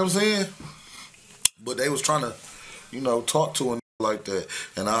that. You get what I'm saying? But they was trying to, talk to a like that.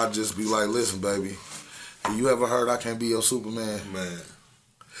 And I'd just be like, listen, baby, have you ever heard I can't be your Superman? Man.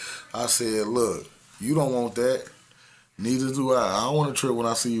 I said, look, you don't want that. Neither do I. I don't want to trip when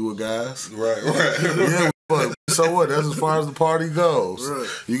I see you with guys. Right. Yeah. But so what? That's as far as the party goes. Right.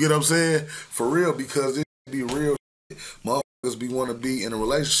 You get what I'm saying? For real, because it be real shit. Motherfuckers be want to be in a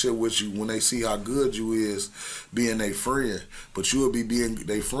relationship with you when they see how good you is being their friend. But you will be being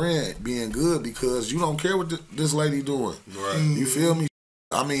their friend, being good because you don't care what this lady doing. Right. You feel me?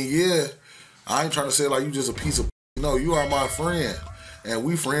 I mean, yeah, I ain't trying to say like you just a piece of. No, you are my friend. And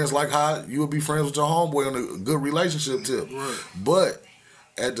we friends like how you would be friends with your homeboy on a good relationship tip. Right. But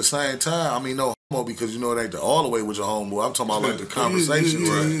at the same time, no homo because it ain't all the way with your homeboy. I'm talking about like the conversation.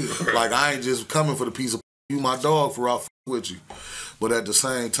 Right. Like I ain't just coming for the piece of you my dog for out with you. But at the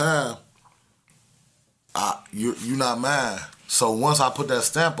same time, you not mine. So once I put that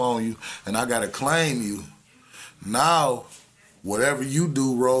stamp on you and I gotta claim you, now whatever you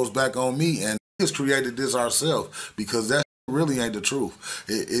do rolls back on me, and we just created this ourselves because that really ain't the truth.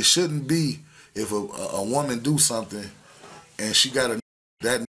 It shouldn't be if a woman do something and she got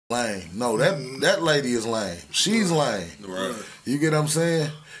that lame. No, that lady is lame. She's lame. Right. You get what I'm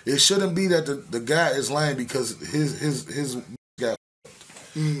saying? It shouldn't be that the guy is lame because his got.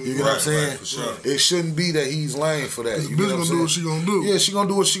 You get what I'm saying? Right, for sure. It shouldn't be that he's lame for that. You bitch gonna do what she gonna do. Yeah, she gonna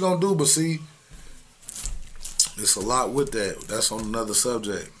do what she gonna do. But see, it's a lot with that. That's on another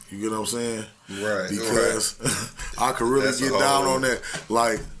subject. You get what I'm saying? Right. Because I could really get down on that.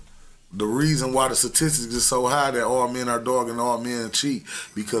 Like, the reason why the statistics is so high that all men are dog and all men cheat,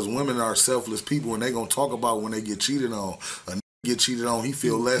 because women are selfless people and they gonna talk about when they get cheated on. A get cheated on, he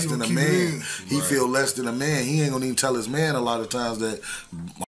feel less than a man. He feel less than a man. He ain't gonna even tell his man a lot of times that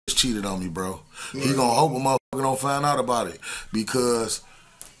my bitch cheated on me, bro. Right. He gonna hope a motherfucker don't find out about it because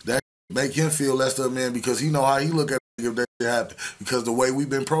that make him feel less than a man because he know how he look at it if that shit happen. Because the way we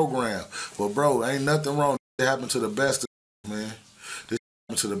been programmed. But bro, ain't nothing wrong. It happened to the best of man. This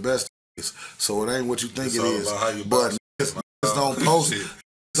happened to the best of us. So it ain't what you think it is. But niggas don't post it.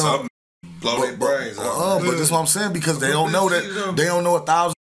 Blow their brains out. But that's what I'm saying because they don't know that. They don't know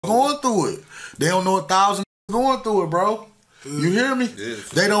 1,000 going through it. They don't know 1,000 going through it, bro. You hear me? Yeah.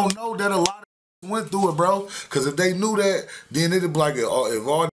 They don't know that a lot of went through it, bro. Because if they knew that, then it'd be like, if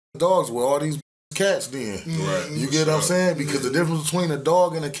all dogs were all these cats then. Right. You get what I'm saying? Because the difference between a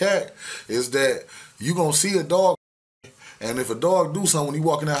dog and a cat is that you going to see a dog, and if a dog do something, when you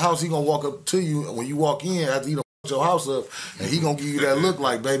walk in that house, he going to walk up to you, and when you walk in, after you done fucked your house up, and he going to give you that look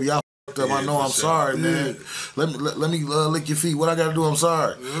like, baby, I fucked up, I know I'm sorry, man. Let me lick your feet. What I got to do, I'm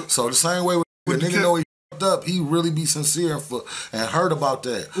sorry. So the same way with a nigga know he fucked up, he really be sincere and hurt about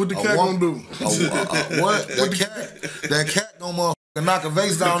that. What the cat gonna do? What? That cat gonna motherfucker knock a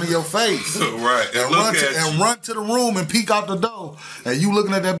vase down in your face. Right. And run to the room and peek out the door. And you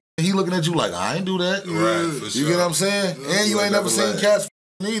looking at that, and he looking at you like, I ain't do that. Right, for sure. You get what I'm saying? And you ain't never seen cats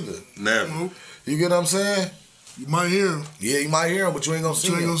neither. Never. You get what I'm saying? You might hear him. Yeah, you might hear him, but you ain't gonna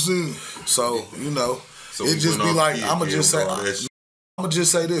see him. So, you know, So it just be like, I'ma just say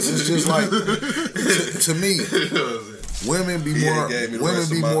this. It's just like, to me, women be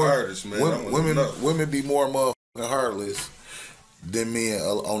more motherfucking heartless than men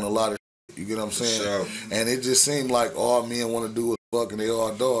on a lot of shit. You get what I'm saying? Sure. And it just seemed like all men want to do is fuck and they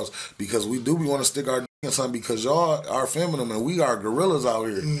all dogs, because we want to stick our dick in something, because y'all are feminine and we are gorillas out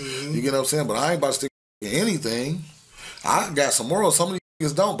here. You get what I'm saying? But I ain't about to stick in anything. I got some morals. Some of these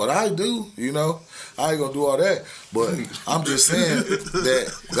niggas don't, but I do, you know. I ain't gonna do all that. But I'm just saying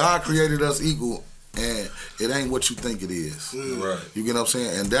that God created us equal, and it ain't what you think it is. Right. You get what I'm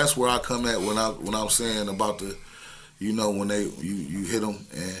saying? And that's where I come at when I'm saying about the, you know, when you hit them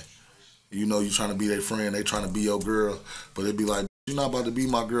and you know you trying to be their friend, they trying to be your girl, but it be like, you're not about to be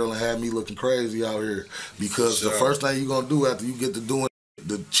my girl and have me looking crazy out here, because the first thing you gonna do after you get to doing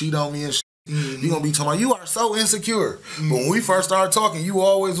the cheat on me and shit, you gonna be talking about, you are so insecure. But when we first started talking, you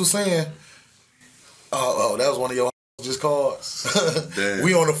always was saying, oh, that was one of your just calls.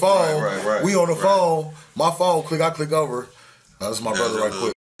 We on the phone. Right. We on the phone. My phone click. I click over. This is my brother right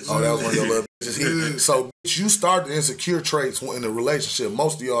quick. Oh, that was one of your little bitches. So you start the insecure traits in a relationship.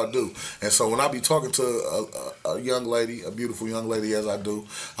 Most of y'all do. And so when I be talking to a young lady, a beautiful young lady as I do,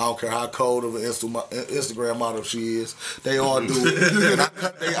 I don't care how cold of an Instagram model she is, they all do it. And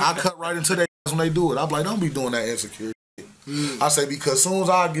I cut right into their when they do it. I'm like, don't be doing that insecure. I say, because as soon as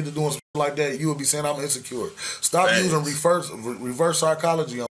I get to doing something like that, you will be saying I'm insecure. Stop using reverse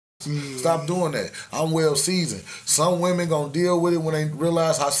psychology on. Stop doing that. I'm well seasoned. Some women gonna deal with it when they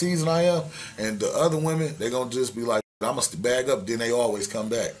realize how seasoned I am, and the other women, they gonna just be like, I must bag up. Then they always come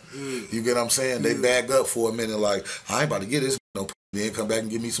back. You get what I'm saying? They bag up for a minute, like, I ain't about to get this. No, then come back and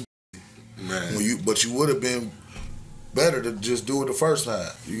give me some. Man. But you would have been better to just do it the first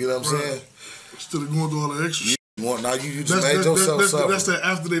time. You get what I'm saying? Instead of going through all the extra shit. Now you just made yourself suffer. That's that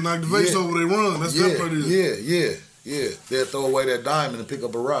after they knock the vase over, they run. That's that part of it. Yeah. They'll throw away that diamond and pick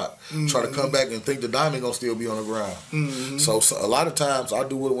up a rock. Try to come back and think the diamond gonna still be on the ground. So a lot of times I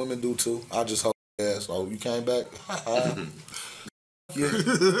do what women do too. I just hold their ass. Oh, you came back? Yeah.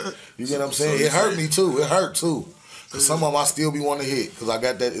 You get what I'm saying? It hurt me too. It hurt too. Cause some of them I still be wanting to hit, cause I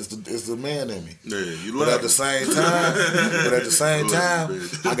got that. It's the man in me. Yeah, you but at the same time,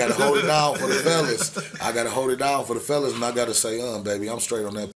 I gotta hold it down for the fellas. And I gotta say, baby, I'm straight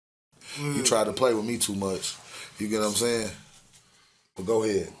on that. You tried to play with me too much. You get what I'm saying? But go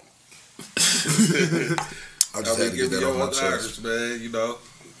ahead. I just had to get that on my chest, man. You know,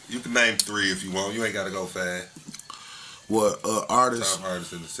 you can name 3 if you want. You ain't gotta go fast. What artists? Top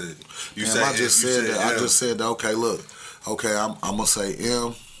artists in the city. I just said that. Okay, look. Okay, I'm gonna say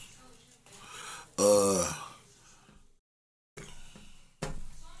M.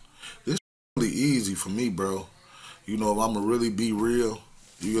 This is really easy for me, bro. You know, if I'm gonna really be real,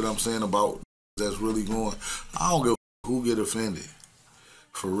 you get what I'm saying about that's really going. I don't give a who get offended,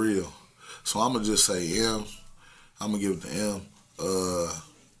 for real. So I'm gonna just say M. I'm gonna give it to M.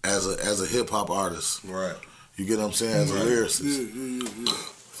 As a hip hop artist, right? You get what I'm saying? As a lyricist.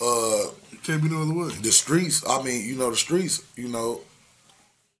 Yeah. It can't be no other way. The streets, I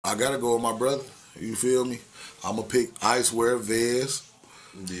gotta go with my brother. You feel me? I'm gonna pick Icewear, Vez,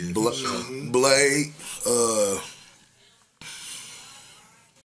 Blade,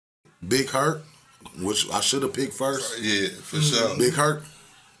 Big Hurt, which I should have picked first. Yeah, for sure. Big Hurt,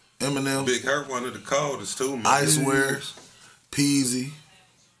 Eminem. Big Hurt, one of the coldest too, man. Icewear, Peasy,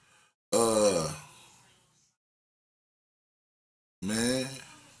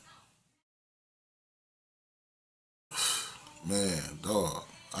 Man, dog.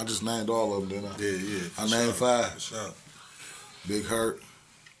 I just named all of them, didn't I? Yeah. I named 5. For sure. Big Hurt.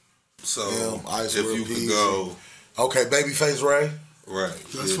 So, if you could go... Okay, Babyface Ray. Right.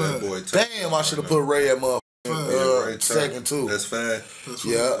 That's fine. That boy damn, I should have put Ray at motherfucking second too. That's 5.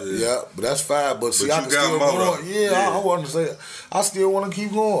 Yeah. But that's 5. But see, I can still more, go on. Yeah, I want to say, I still want to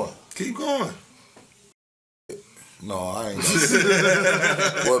keep going. Keep going. No, I ain't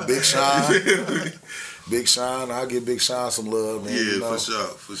gonna What, Big Sean? Big Sean, I give Big Sean some love, man. Yeah, you know?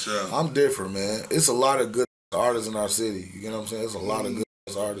 for sure. I'm different, man. It's a lot of good artists in our city. You know what I'm saying? There's a lot of good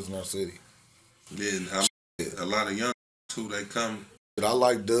artists in our city. Yeah, a lot of young too, they come. I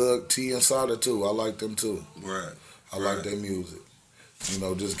like Doug, T, and Sada too. I like them too. Right. I like their music. You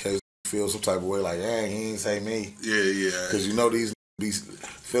know, just in case you feel some type of way, like, hey, he ain't say me. Yeah. Because you know these be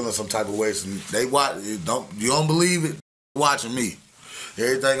feeling some type of way. So they watch. You don't believe it? Watching me.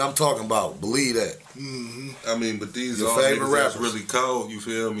 Everything I'm talking about, believe that. I mean, but these your all favorite niggas rappers. that's really cold. You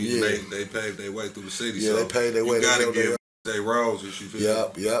feel me? Yeah. They paved their way through the city. Yeah, so they paved their way. You gotta give their roses. You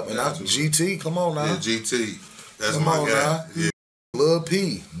feel me? Yep. And GT, come on now. Yeah, GT. That's come my on guy. Now. Yeah. Lil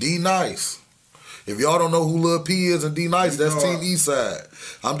P, D Nice. If y'all don't know who Lil P is and D Nice, that's Team Eastside.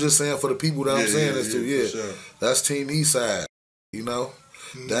 I'm just saying for the people that I'm saying this to. Sure. That's Team Eastside. You know,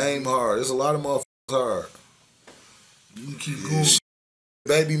 Dame hard. There's a lot of motherfuckers hard. You keep going.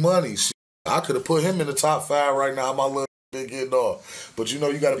 Baby Money. I could have put him in the top 5 right now. My little been getting off, but you know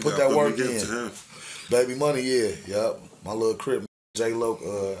you got to put that work in. Baby Money, yep. My little crib,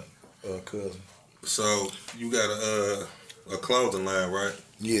 J-Lo, cousin. So you got a clothing line, right?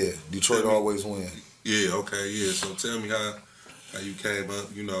 Yeah, Detroit Always Win. Yeah, okay, yeah. So tell me how you came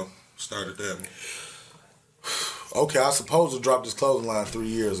up, you know, started that one. Okay, I supposed to drop this clothing line 3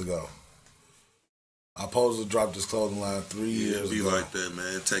 years ago. I supposed to drop this clothing line 3 years ago. Be like that,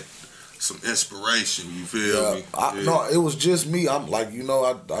 man. Take some inspiration, you feel me? No, it was just me. I'm like, you know,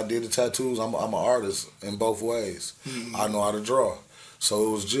 I did the tattoos. I'm an artist in both ways. I know how to draw. So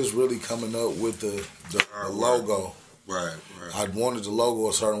it was just really coming up with the logo. Right. I wanted the logo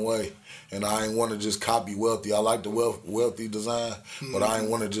a certain way, and I ain't want to just copy Wealthy. I like the Wealthy design, but I ain't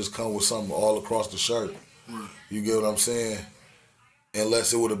want to just come with something all across the shirt. You get what I'm saying?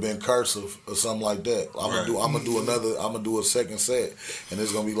 Unless it would have been cursive or something like that. I'm gonna do a second set, and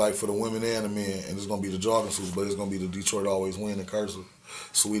it's gonna be like for the women and the men, and it's gonna be the jogging suits, but it's gonna be the Detroit Always Win in cursive,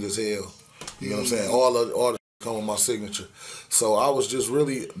 sweet as hell. You know what I'm saying? All the come with my signature. So I was just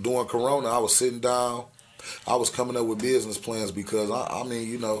really doing Corona. I was sitting down. I was coming up with business plans because I mean,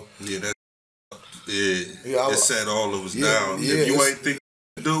 you know. Yeah, it sat all of us down. Yeah, if you ain't think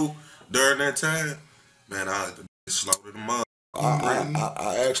to do during that time, man, I had to slow to the mud. I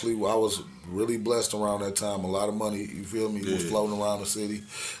was really blessed around that time. A lot of money, you feel me, was floating around the city.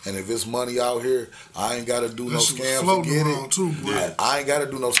 And if it's money out here, I ain't got to do no scams to get it. Too, I ain't got to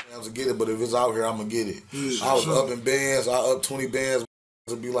do no scams to get it, but if it's out here, I'm going to get it. I was up in bands. I up 20 bands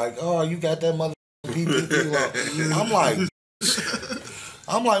to be like, oh, you got that mother PPP.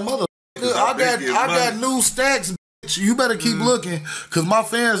 I'm like, mother, I got new stacks, bitch. You better keep looking, because my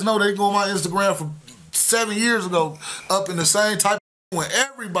fans know they go on my Instagram from 7 years ago up in the same type of when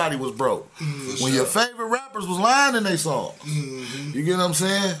everybody was broke. When your favorite rappers was lying in their song. You get what I'm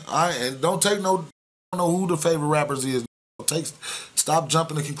saying? And don't take don't know who the favorite rappers is. Stop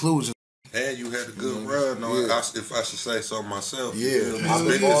jumping to conclusions. And you had a good run, if I should say so myself. Yeah,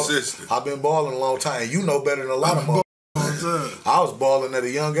 I've been balling a long time. You know better than a lot of motherfuckers. I was balling at a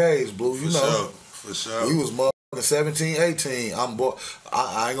young age, Blue. You know. For sure. We was motherfucking 17, 18.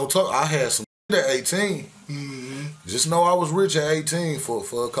 I ain't gonna talk. I had some at 18. Just know I was rich at 18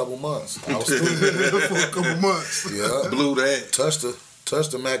 for a couple months. I was stupid for a couple months. Yeah. Blew that.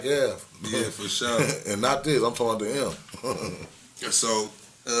 Touched the Mac Ave. Yeah, for sure. And not this. I'm talking to him. So,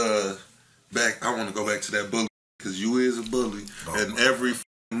 I want to go back to that bully, because you is a bully. And every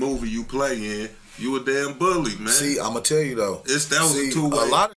movie you play in, you a damn bully, man. See, I'm going to tell you, though. That was a two-way. A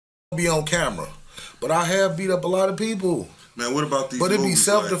lot of be on camera. But I have beat up a lot of people. Man, what about these But it be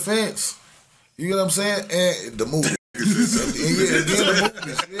self-defense. You get what I'm saying? And the movies.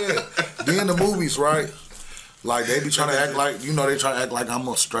 Then the movies, right? Like, they be trying to act like, you know, they try to act like I'm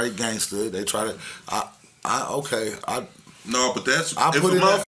a straight gangster. They try to, No, but that's, I if put a it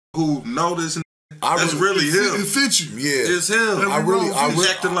motherfucker who know this, that's really him. It fits you. Yeah. It's him. I really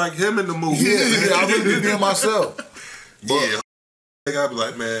acting like him in the movie. Yeah, I really be being myself. But, yeah. I be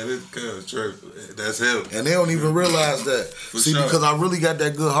like, man, this girl's church, that's him. And they don't even realize that. Sure. Because I really got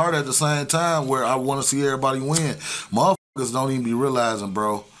that good heart at the same time where I want to see everybody win. Motherfuckers don't even be realizing,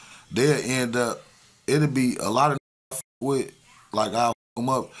 bro. They'll end up, it'll be a lot of with, like, I'll them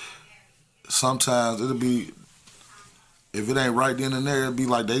up. Sometimes it'll be, if it ain't right then and there, it'll be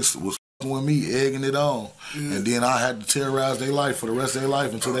like they was with me, egging it on. And then I had to terrorize their life for the rest of their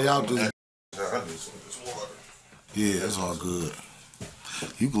life until they out there. Yeah, it's all good.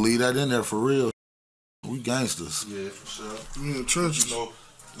 You can leave that in there for real. We gangsters. Yeah, for sure. We in the trenches. You know,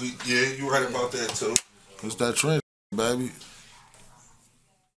 yeah, you right about that too. It's that trench, baby.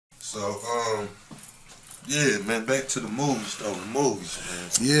 So, yeah, man, back to the movies though. The movies, man.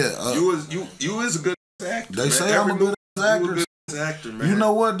 Yeah. You is a good actor. They man. say I'm a good actor. You a good actor, man. You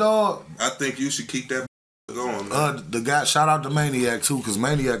know what, dog? I think you should keep that going, man. The guy, shout out to Maniac too, cause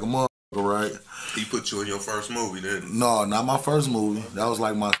Maniac a motherfucker, right? He put you in your first movie, didn't he? No, not my first movie. That was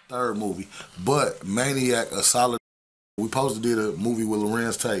like my third movie. But Maniac, a solid. We supposed to did a movie with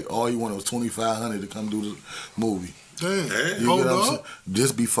Lorenz Tate. All he wanted was $2,500 to come do the movie. Damn. You Hold know what I'm up. saying?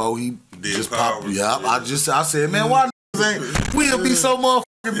 Just before he Did just Power, popped. Yeah, yeah. I said, man, why ain't we'll be so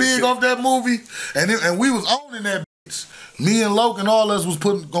motherfucking big off that movie? And we was owning that bitch. Me and Loke and all us was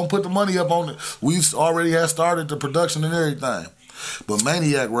gonna put the money up on it. We already had started the production and everything. But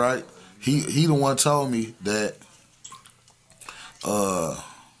Maniac, right? He the one told me that.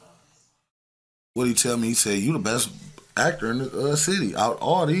 What he tell me? He said, "You the best actor in the city. Out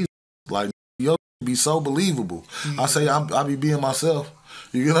all these, like yo, be so believable." I say I be being myself.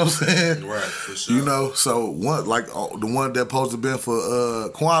 You get what I'm saying? Right, for sure. You know, so one like the one that supposed to been for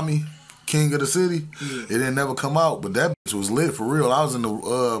Kwame, King of the City, it didn't never come out, but that bitch was lit for real. I was in the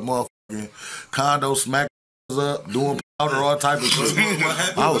motherfucking condo, smack up, doing powder, all type of shit.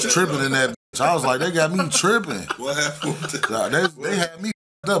 I was tripping in that bitch. I was like, they got me tripping. What happened with that? They had me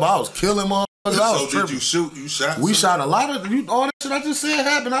up. I was killing motherfuckers. I was So tripping. did you shoot? You shot? We somebody? shot a lot of all that shit I just said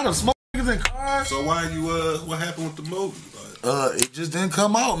happened. I done smoked niggas in cars. So why you what happened with the movie? Like, It just didn't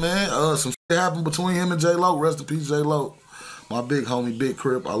come out, man. Some shit happened between him and J Lo. Rest in peace, J Lo. My big homie, Big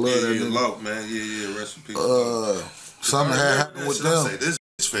Crip. I love that nigga. Low, man. Yeah. Rest in peace. Something had happened with them. Say, this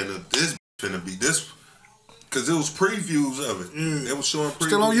finna be this. Cause it was previews of it. It was showing previews.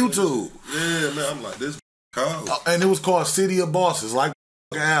 Still on YouTube. Yeah, man. I'm like, this cold. And it was called City of Bosses, like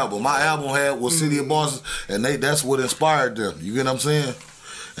the album. My album was City of Bosses, and that's what inspired them. You get what I'm saying?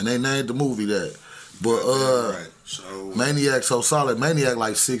 And they named the movie that. But right. So Maniac so solid. Maniac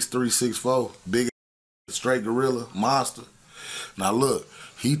like 6'3", 6'4", big straight gorilla monster. Now look,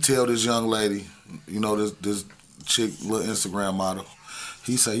 he tell this young lady, you know, this chick, little Instagram model.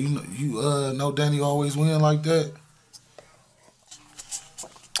 He say, you know DannyAlwaysWin like that?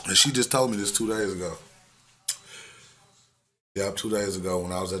 And she just told me this 2 days ago. Yeah, 2 days ago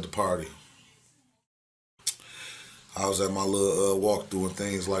when I was at the party. I was at my little walkthrough and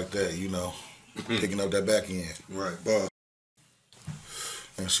things like that, you know, picking up that back end. right, boss.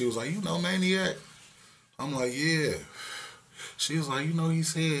 And she was like, you know, Maniac? I'm like, yeah. She was like, you know, he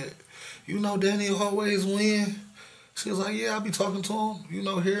said, you know DannyAlwaysWin? She was like, yeah, I be talking to him, you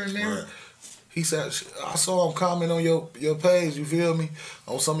know, here and there. Right. He said, I saw him comment on your page, you feel me,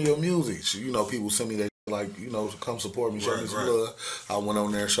 on some of your music. She, you know, people send me that, like, you know, come support me, show me some love. I went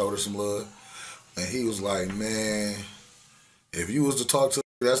on there and showed her some love. And he was like, man, if you was to talk to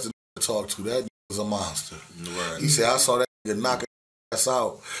her, that's the nigga to talk to. That is a monster. Right. He said, I saw that nigga knock his ass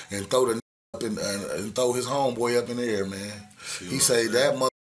out and throw the nigga up and throw his homeboy up in the air, man. He say that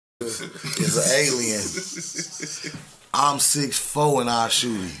mother is an alien. I'm 6'4" and I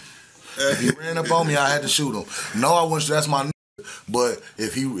shoot him. If he ran up on me, I had to shoot him. No, I wouldn't. That's my nigga. But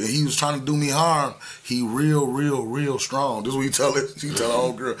if he was trying to do me harm, he real strong. This is what he tell it. He tell the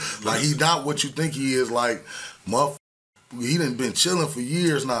old girl, like he not what you think he is. Like motherfucker, he done been chilling for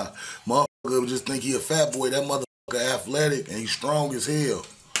years now. Motherfucker just think he a fat boy. That motherfucker athletic and he's strong as hell.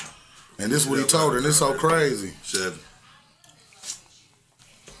 And this is what he told her. And it's so crazy. 7.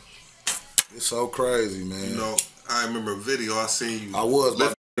 It's so crazy, man. You know, I remember a video I seen you. I was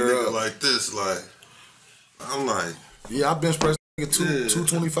lift a girl nigga up. like this, like I'm like. Yeah, I bench pressed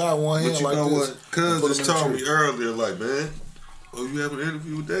 225 one hand But you like know this. what? Cuz just told me earlier, like, man, oh, you have an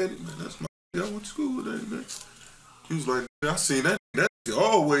interview with Daddy? Man, that's my I went to school with Daddy, man. He was like, I seen that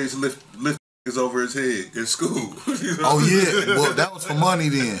always lift niggas over his head in school. You know? Oh yeah, well that was for money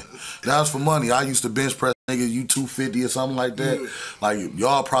then. That was for money. I used to bench press niggas, you 250 or something like that. Like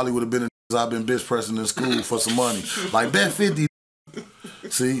y'all probably would have been the niggas I've been bench pressing in school for some money. Like bet 50.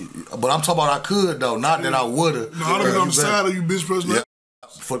 See, but I'm talking about I could though, not that I would've. No, I'd have been on the side of you, bitch, press. Yeah,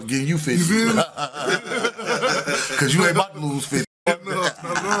 for getting you 50. You feel me? Cause you ain't about to lose 50.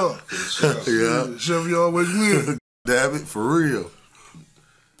 No. Yeah. Chevy always win. Damn it, for real.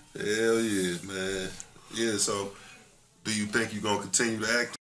 Hell yeah, man. Yeah, so do you think you're gonna continue to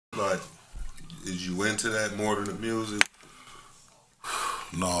act? Like, is you into that more than the music?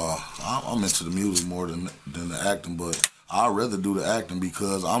 No, I'm into the music more than the acting, but I'd rather do the acting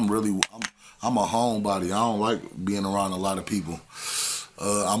because I'm a homebody. I don't like being around a lot of people.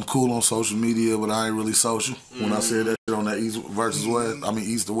 I'm cool on social media, but I ain't really social. When I said that shit on that East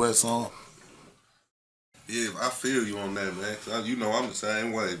to West song. Yeah, I feel you on that, man. 'Cause you know I'm the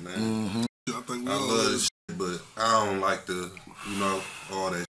same way, man. I love this shit, but I don't like the, you know,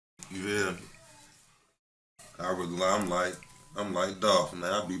 all that shit. You feel me? I'm like Dolph,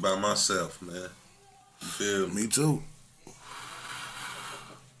 man. I be by myself, man. You feel me? Me too.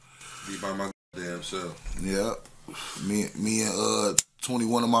 Be by my damn self. Yeah. Me and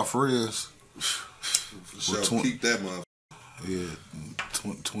 21 of my friends. For sure. Keep that motherfucker. Yeah,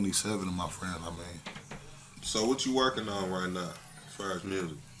 27 of my friends, I mean. So what you working on right now as far as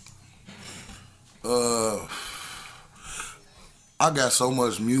music? I got so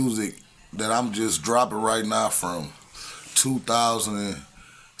much music that I'm just dropping right now from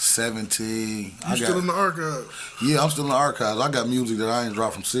 2017. You still in the archives? Yeah, I'm still in the archives. I got music that I ain't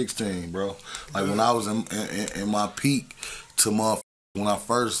dropped from 16, bro. Like when I was in my peak to when I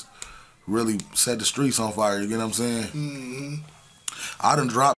first really set the streets on fire, you get what I'm saying? Mm-hmm. I done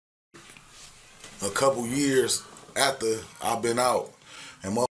dropped a couple years after I've been out.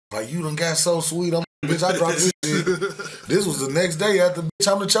 And like, you done got so sweet. I'm like, bitch, I dropped this shit. This was the next day after, bitch,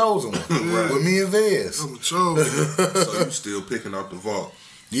 I'm the chosen one. Right. With me and Vez. I'm the chosen. So you still picking up the vault?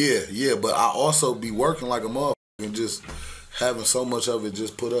 Yeah, but I also be working like a motherfucker and just having so much of it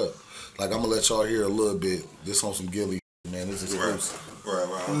just put up. Like, I'm going to let y'all hear a little bit. This on some Gilly, man. This is exclusive. Right.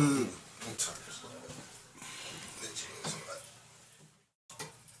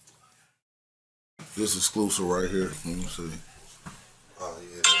 This exclusive right here. Let me see. Oh,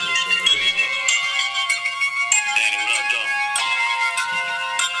 yeah.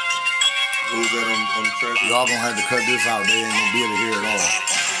 Who's that on the track? Y'all gonna have to cut this out. They ain't gonna be able to hear it all.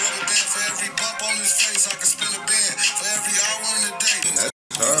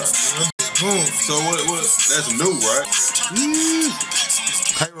 That's hard. So what? That's new, right?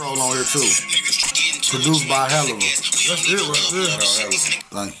 Payroll on here too. Produced by Helliver. That's it right there.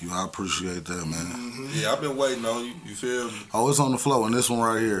 Thank you. I appreciate that, man. Mm-hmm. Yeah, I've been waiting on you. You feel me? Oh, it's on the floor, and this one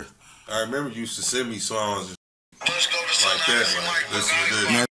right here. I remember you used to send me songs like that. Like, listen to this.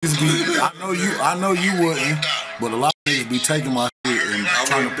 Man, I know you wouldn't, but a lot of niggas be taking my shit and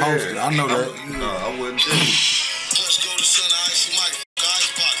trying to post it. I know that. No, I wouldn't do it.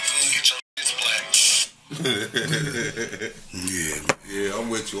 Yeah, I'm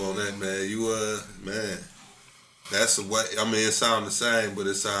with you on that, man. You man, that's the way. I mean, it sound the same, but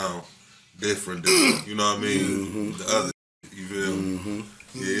it sound different. You know what I mean? Mm-hmm. The other, you feel me? Mm-hmm.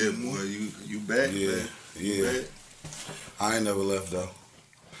 Yeah, boy, you back, man. You back. I ain't never left though.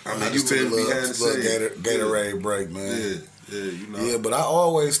 I mean, you been behind the scenes. Gatorade break, man. Yeah, you know. Yeah, but I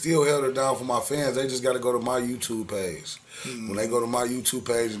always still held it down for my fans. They just got to go to my YouTube page. Mm-hmm. When they go to my YouTube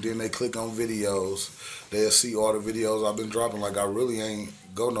page and then they click on videos, they'll see all the videos I've been dropping. Like, I really ain't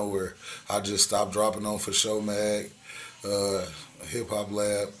go nowhere. I just stopped dropping on For Show Mag, Hip Hop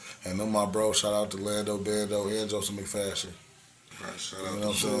Lab, and then my bro, shout out to Lando Bando and Joseph McFashion. Right, shout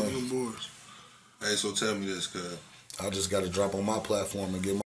out to them boys. Hey, so tell me this, cuz. I just got to drop on my platform and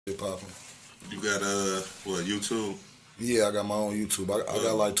get my shit popping. You got, YouTube? Yeah, I got my own YouTube. I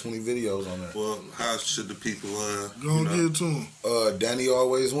got like 20 videos on there. Well, how should the people, go and get it to them?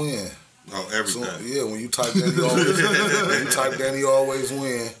 DannyAlwaysWin. Oh, everything. So, yeah, when you type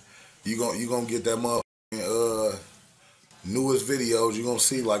DannyAlwaysWin, you gonna get that motherfucking newest videos. You gonna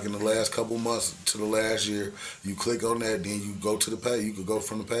see like in the last couple months to the last year. You click on that, then you go to the page. You could go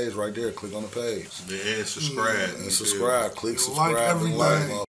from the page right there. Click on the page. And subscribe. And subscribe. Click subscribe. Like everything. Like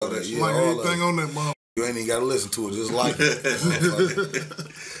everything on that motherfucker. You ain't even gotta listen to it. Just like it.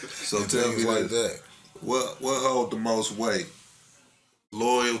 So tell me like that. What hold the most weight?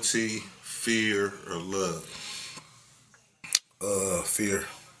 Loyalty, fear, or love? Fear.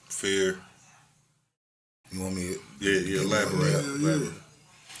 Fear. You want me to elaborate.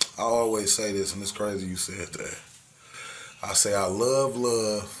 I always say this, and it's crazy you said that. I say I love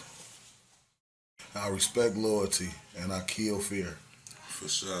love, I respect loyalty, and I kill fear. For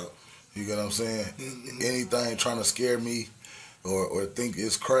sure. You get what I'm saying? Mm-hmm. Anything trying to scare me or think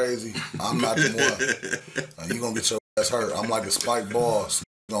it's crazy, I'm not the one. You gonna get your ass hurt. I'm like a spiked ball. It's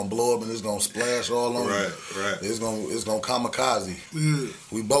gonna blow up and it's gonna splash all on you. Right. It's gonna kamikaze. Yeah.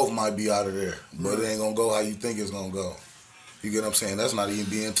 We both might be out of there, but it ain't gonna go how you think it's gonna go. You get what I'm saying? That's not even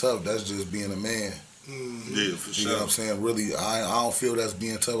being tough. That's just being a man. Mm-hmm. Yeah, for sure. You know what I'm saying? Really, I don't feel that's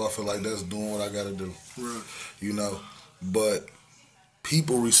being tough. I feel like that's doing what I gotta do. Right. You know, but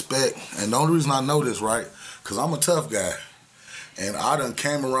people respect, and the only reason I know this, right, because I'm a tough guy, and I done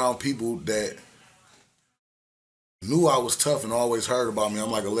came around people that knew I was tough and always heard about me.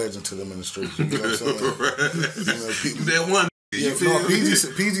 I'm like a legend to them in the streets. You know what I'm saying? Right. You know, people, that one.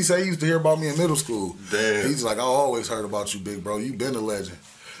 PG say he used to hear about me in middle school. Damn. He's like, I always heard about you, big bro. You been a legend.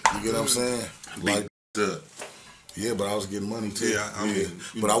 You get what I'm saying? Like, up. Yeah, but I was getting money too. Yeah, I mean,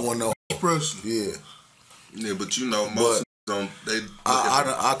 but I wasn't no expression. Yeah. Yeah, but you know, most don't.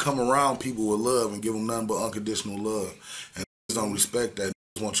 I come around people with love and give them nothing but unconditional love, and don't respect that.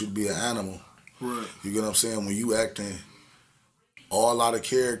 They want you to be an animal. Right. You get what I'm saying? When you acting all out of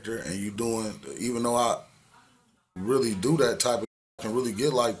character and you doing, even though I really do that type of, can really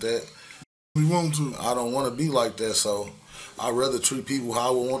get like that. We want to. I don't want to be like that, so I'd rather treat people how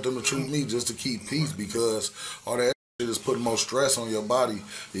I would want them to treat me just to keep peace, because all that shit is putting more stress on your body.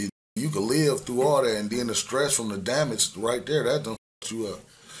 You can live through all that, and then the stress from the damage right there, that don't fuck you up.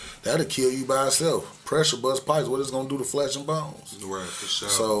 That'll kill you by itself. Pressure bust pipes, what it's going to do to flesh and bones. Right, for sure.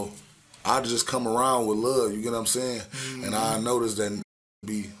 So I just come around with love, you get what I'm saying? And I noticed that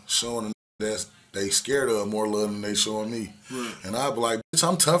be showing that they scared of more love than they showing me. Right. And I be like, bitch,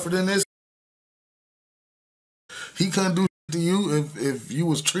 I'm tougher than this. He couldn't do to you if you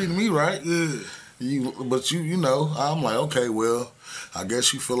was treating me right. Yeah. But you know, I'm like, okay, well, I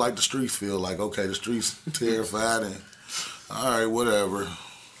guess you feel like the streets feel like, okay, the streets terrified and all right, whatever.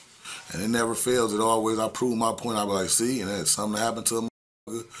 And it never fails. It always, I prove my point. I be like, see, and that's something happened to a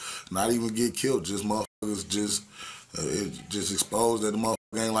motherfucker, not even get killed, just motherfuckers it just exposed that the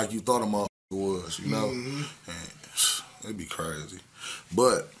motherfucker ain't like you thought a motherfucker was, you know? And it'd be crazy.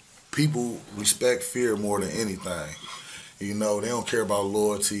 But people respect fear more than anything. You know, they don't care about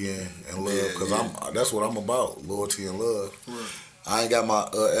loyalty and love, because that's what I'm about, loyalty and love. Right. I ain't got my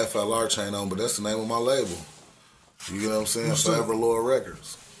FLR chain on, but that's the name of my label. You get what I'm saying? Forever Lord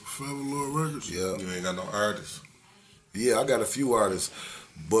Records. Forever Lord Records? Yeah. You ain't got no artists? Yeah, I got a few artists,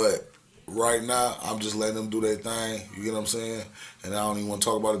 but right now I'm just letting them do their thing. You get what I'm saying? And I don't even want to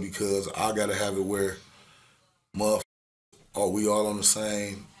talk about it because I got to have it where we all on the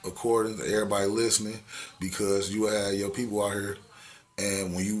same accordance, everybody listening, because you have your people out here,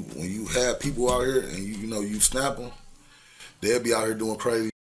 and when you have people out here and you know you snap them, they'll be out here doing crazy,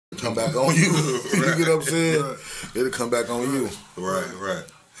 come back on you. You get what I'm saying? Right. It'll come back on you. Right.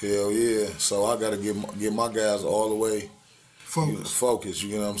 Hell yeah. So I gotta get my guys all the way focused. You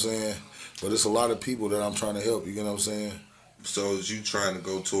get what I'm saying? But it's a lot of people that I'm trying to help. You get what I'm saying? So is you trying to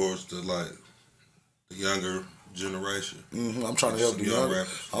go towards the younger generation? I'm trying to help the younger.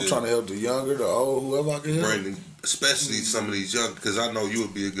 I'm trying to help the younger, the old, whoever I can help. Especially some of these young, because I know you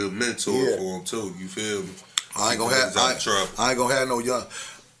would be a good mentor for them too. You feel me? I ain't gonna have no young.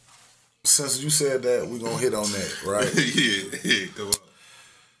 Since you said that, we gonna hit on that, right? yeah. Come on.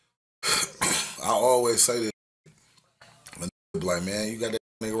 I always say this. Be like, man, you got that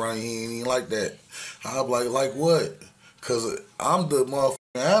nigga around, he ain't even like that. I be like what? Cause I'm the motherfucking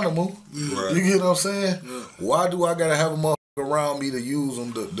animal. Right. You get what I'm saying? Yeah. Why do I gotta have a motherfucker around me to use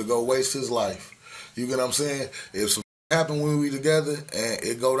him to go waste his life? You get what I'm saying? If something happen when we together and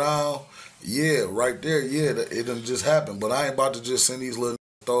it go down, yeah, right there, yeah, it done just happened. But I ain't about to just send these little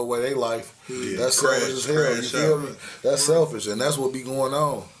throw away their life. Yeah. That's selfish as hell. You feel me? That's selfish, and that's what be going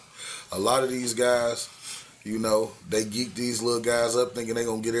on. A lot of these guys, you know, they geek these little guys up thinking they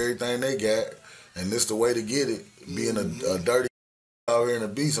gonna get everything they got, and this the way to get it. Being a dirty out here in the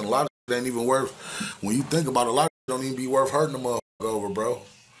beast, and a lot of it ain't even worth. When you think about it, a lot of it don't even be worth hurting a motherfucker over, bro.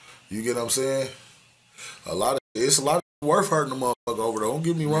 You get what I'm saying? It's a lot of it worth hurting a motherfucker over. Though. Don't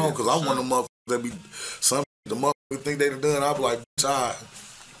get me wrong, because I'm one of the motherfuckers that be some the motherfuckers think they done done. I be like, bitch,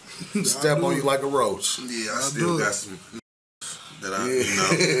 I step on you like a roach. Yeah, I still got some. That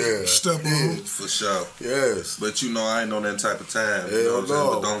I, step on for sure. Yes, but you know I ain't on that type of time. You know what I'm saying?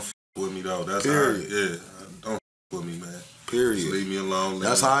 But don't f with me though. That's how. Yeah, don't f with me, man. Period. Just leave me alone.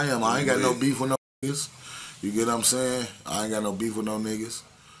 That's how I am. I ain't got no beef with no niggas. You get what I'm saying? I ain't got no beef with no niggas.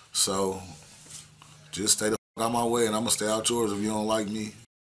 So just stay the fuck out my way, and I'm gonna stay out yours if you don't like me.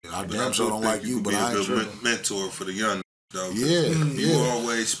 I damn sure don't like you, but I ain't tripping. Mentor for the young though. Yeah, you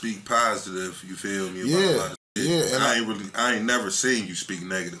always speak positive. You feel me? About and I ain't never seen you speak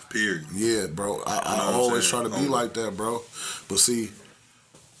negative, period. Yeah, bro. I always try to be like that, bro. But see,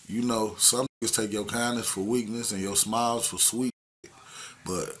 you know, some niggas take your kindness for weakness and your smiles for sweet.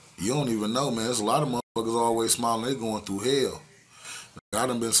 But you don't even know, man. There's a lot of motherfuckers always smiling. They going through hell. I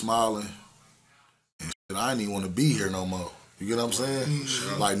done been smiling and shit, I ain't even want to be here no more. You get what I'm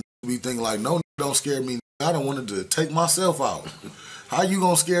saying? Like, be thinking like, no, don't scare me. I done wanted to take myself out. How you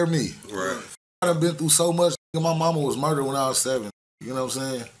gonna scare me? Right. I done been through so much. My mama was murdered when I was 7. You know what I'm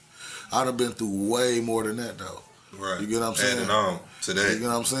saying? I done been through way more than that, though. Right. You get what I'm saying? Adding on today. You get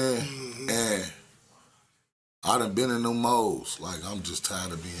what I'm saying? And I done been in them modes. Like, I'm just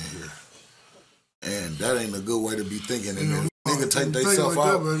tired of being here. And that ain't a good way to be thinking. And if a nigga take theyself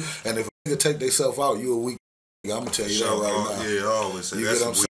out, and if a nigga take theyself out, you a weak nigga. I'm going to tell you that right now. Yeah, I always say you that's get what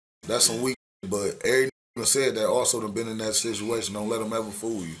I'm saying? That's some weak but every nigga said that also done been in that situation. Don't let them ever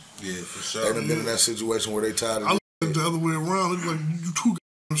fool you. Yeah, for sure. They done been in that situation where they tired of I look at it the other way around. It's like you too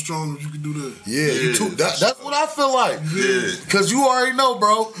strong if you can do that. Yeah, you too. That's what I feel like. Yeah. Because you already know,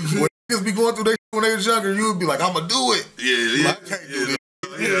 bro. When niggas be going through their when they was younger, you would be like, I'm going to do it. Yeah. Like, I can't do this.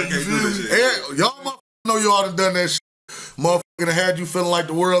 Yeah, I can't do this shit. Y'all motherfuckers know y'all done done that shit. Motherfucker had you feeling like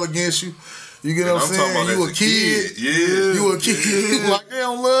the world against you. You get what I'm saying? You a kid. Yeah. You a kid. You like, they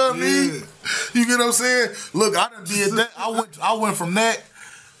don't love me. You get what I'm saying? Look, I done did that. I went from that.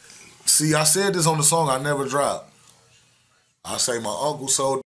 See, I said this on the song I never dropped. I say my uncle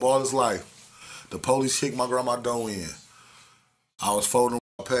sold all his life. The police kicked my grandma dough in. I was folding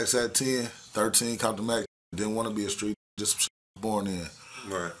my packs at 10, 13, caught the Mac. Didn't want to be a street, just some shit born in.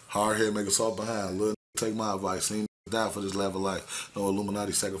 Right. Hard head, make us all behind. Little take my advice. Ain't die for this level of life. No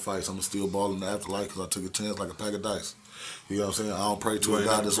Illuminati sacrifice. I'm still balling in the afterlife because I took a chance like a pack of dice. You know what I'm saying? I don't pray to a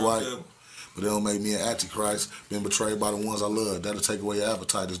God that's white, but it don't make me an antichrist. Been betrayed by the ones I love. That'll take away your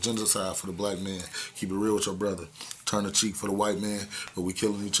appetite. It's genocide for the black man. Keep it real with your brother. Turn the cheek for the white man, but we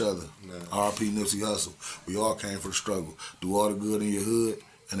killing each other. R.I.P. Nipsey Hussle. We all came for the struggle. Do all the good in your hood,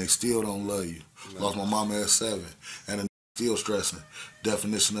 and they still don't love you. Lost my mama at 7, and still stressing.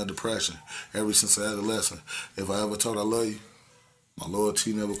 Definition of depression. Ever since adolescent. If I ever told I love you, my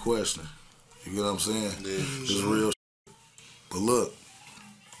loyalty never questioned. You get what I'm saying? Yeah, it's real shit. But look,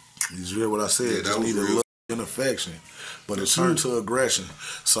 you hear what I said? Yeah, just need a love and affection. But it turned to aggression.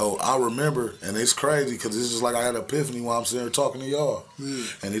 So I remember, and it's crazy because it's just like I had an epiphany while I'm sitting here talking to y'all.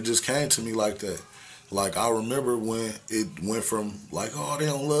 And it just came to me like that. Like I remember when it went from like, oh, they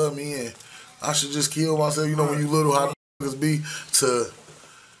don't love me and I should just kill myself. You know, when you little, how be to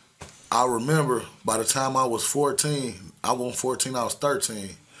I remember by the time I was 14, I wasn't 14, I was 13,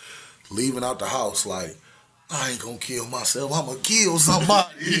 leaving out the house like, I ain't gonna kill myself, I'm gonna kill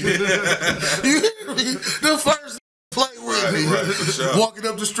somebody. You hear me? The first play with me. Sure. Walking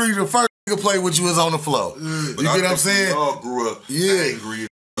up the street, the first nigga play with you is on the floor. You get what I'm saying? We all grew up angry.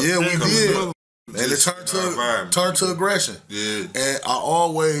 Yeah, we did. And it turned to aggression. Yeah. And I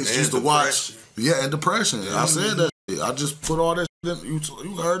always used to watch. Yeah, and depression. I said that. I just put all that shit in.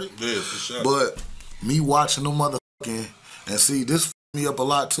 You heard it? Yeah, for sure. But me watching them motherfucking, and see, this f***ed me up a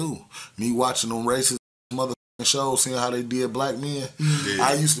lot too. Me watching them racist motherfucking shows, seeing how they did black men. Yeah.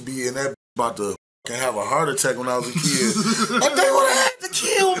 I used to be in that about to have a heart attack when I was a kid. But they would have had to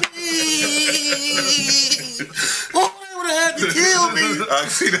kill me. They would have had to kill me. I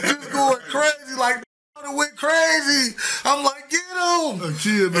see that. Just going crazy, like, they went crazy. I'm like, get him. A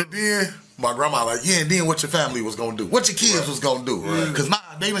kid, and then my grandma like, yeah, and then what your family was gonna do, what your kids was gonna do, cause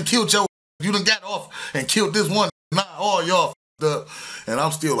they done killed your, you done got off and killed this one, all y'all up, and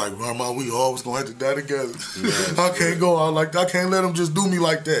I'm still like, grandma, we always gonna have to die together. I can't go out like that. I can't let them just do me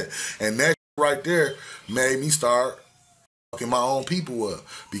like that. And that right there made me start fucking my own people up,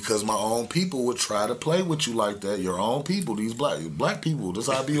 because my own people would try to play with you like that. Your own people, these black people. That's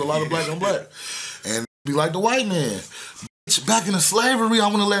how I be a lot of black on black, and be like the white man. Bitch, back in the slavery, I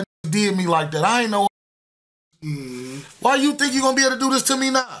wouldn't let did me like that. I ain't know. Why you think you gonna be able to do this to me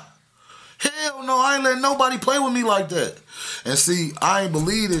now? Hell no, I ain't letting nobody play with me like that. And see, I ain't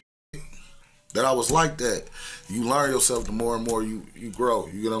believe it that I was like that. You learn yourself the more and more you grow.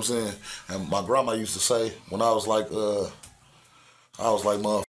 You get what I'm saying? And my grandma used to say when I was like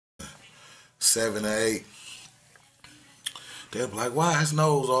motherfucking 7 or 8, they'd be like, why his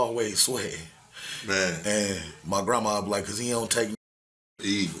nose always sweating? Man. And my grandma would be like, cause he don't take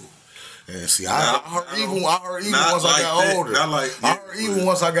evil. And see, I heard evil once I got older. I heard evil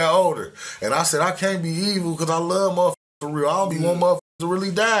once I got older. And I said, I can't be evil because I love motherfuckers for real. I don't be want motherfuckers to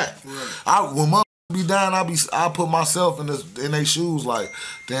really die. Right. When motherfuckers be dying, I put myself in their shoes like,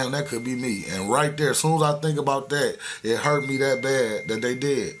 damn, that could be me. And right there, as soon as I think about that, it hurt me that bad that they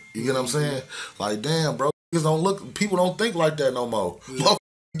did. You get what I'm saying? Like, damn, bro, people don't think like that no more. Motherfuckers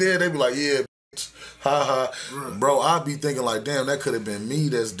dead, they be like, yeah, bitch, ha ha. Right. Bro, I be thinking like, damn, that could have been me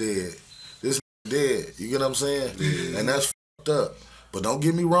that's dead. This dead. You get what I'm saying? Yeah. And that's fucked up. But don't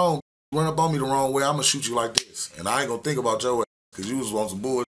get me wrong. Run up on me the wrong way, I'm going to shoot you like this. And I ain't going to think about your ass because you was on some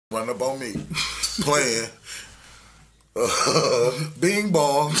bullshit running up on me. Playing. Bing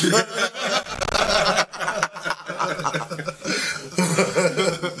bong.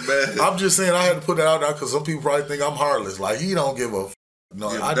 I'm just saying I had to put that out there because some people probably think I'm heartless. Like, he don't give a no,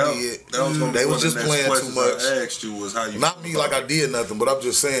 yeah, I did. They was just playing too much. I asked you was how you not me like I did nothing, but I'm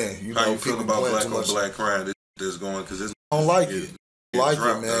just saying, you how know, you feel people about playing black too much. on black crime that's going because it's. I don't like it. I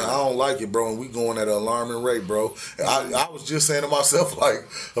don't like it, bro. And we going at an alarming rate, bro. I was just saying to myself like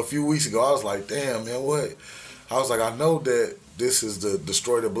a few weeks ago, I was like, damn, man, what? I was like, I know that this is the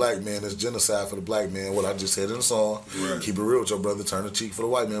destroy the black man, it's genocide for the black man, what I just said in the song. Right. Keep it real with your brother, turn the cheek for the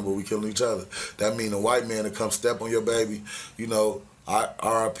white man, but we killing each other. That mean the white man to come step on your baby, you know,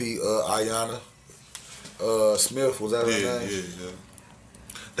 R.I.P. Ayanna Smith, was that her name? Yeah.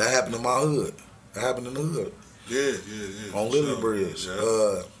 That happened in my hood. That happened in the hood. Yeah. On Lily Bridge.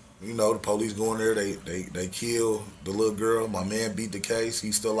 Yeah. You know, the police go in there, they kill the little girl. My man beat the case.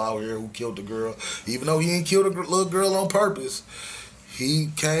 He's still out here. Who killed the girl? Even though he ain't killed the little girl on purpose, he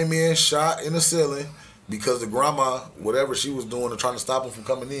came in, shot in the ceiling because the grandma, whatever she was doing, trying to stop him from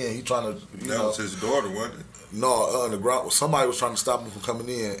coming in. He trying to, that was his daughter, wasn't it? No, somebody was trying to stop him from coming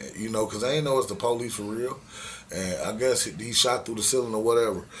in, you know, because they ain't know it's the police for real. And I guess he shot through the ceiling or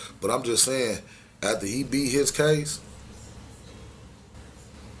whatever. But I'm just saying, after he beat his case,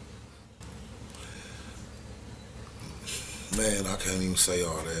 man, I can't even say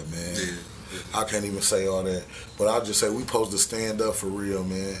all that, man. Yeah. I can't even say all that. But I'll just say we supposed to stand up for real,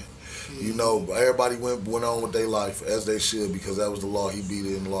 man. You know, everybody went on with their life as they should because that was the law. He beat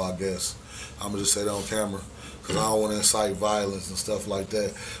it in the law, I guess. I'm going to just say that on camera because I don't want to incite violence and stuff like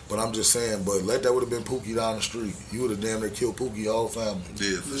that. But I'm just saying, but that would have been Pookie down the street. You would have damn near killed Pookie, whole family.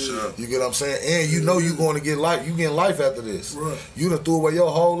 Yeah, for sure. You get what I'm saying? And you know you going to get life. You getting life after this. Right. You done threw away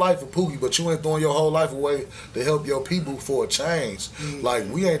your whole life for Pookie, but you ain't throwing your whole life away to help your people for a change. Like,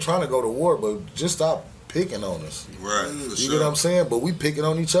 we ain't trying to go to war, but just stop picking on us. Right. You get what I'm saying? But we picking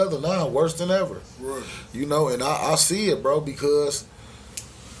on each other now, worse than ever. Right. You know, and I see it, bro, because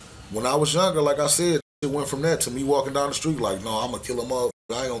when I was younger, like I said, it went from that to me walking down the street like, no, I'm going to kill a motherfucker.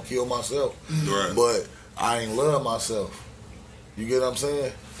 I ain't going to kill myself. Right. But I ain't love myself. You get what I'm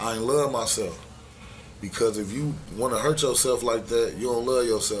saying? I ain't love myself. Because if you want to hurt yourself like that, you don't love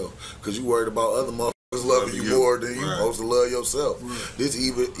yourself. Because you worried about other motherfuckers loving you more than you supposed to love yourself. Right. This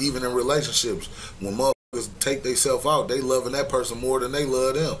even in relationships. When motherfuckers take themselves out, they loving that person more than they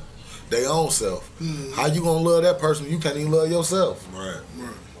love them. They own self. How you going to love that person when you can't even love yourself? Right.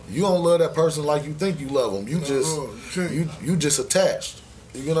 You don't love that person like you think you love them. You just attached.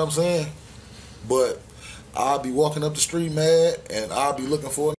 You get what I'm saying? But I'll be walking up the street mad, and I'll be looking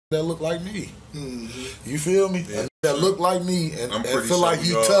for a that look like me. You feel me? Yeah. That look like me and feel like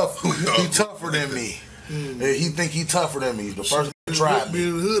he tough. He tougher than me. And he think he tougher than me. The person that tried me. Being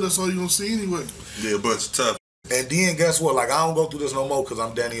in the hood, that's all you gonna see anyway. Yeah, but it's tough. And then guess what? Like, I don't go through this no more because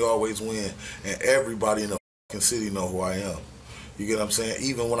I'm DannyAlwaysWin, and everybody in the fucking city know who I am. You get what I'm saying?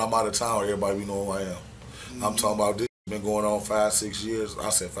 Even when I'm out of town, everybody know who I am. I'm talking about this been going on 5-6 years. I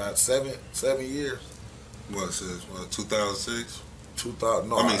said 7 years. What, since 2006? 2000.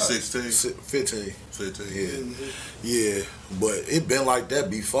 No, I mean 16. 15. 15. Yeah. But it been like that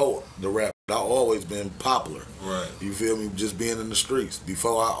before the rap. I always been popular. Right. You feel me? Just being in the streets.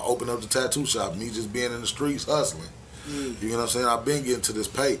 Before I opened up the tattoo shop, me just being in the streets hustling. You know what I'm saying? I've been getting to this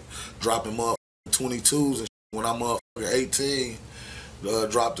pape, dropping motherfucking 22s and when I'm motherfucking 18.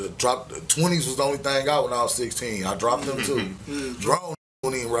 Dropped the 20s was the only thing out when I was 16. I dropped them too. Drone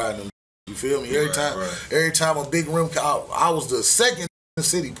wasn't even riding them. You feel me? Every time a big rim, I was the second in the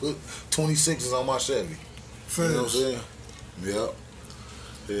city put 26s on my Chevy. You know what I'm saying? Yep.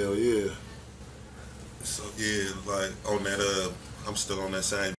 Hell yeah. So yeah, like on that, I'm still on that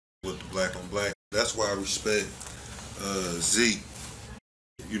same with the black on black. That's why I respect Zeke.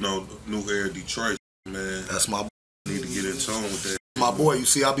 You know, New Era Detroit, man. That's my boy. Need to get in tune with that. My boy, you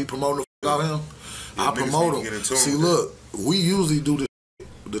see, I be promoting about him. Yeah, I promote him. See, look, we usually do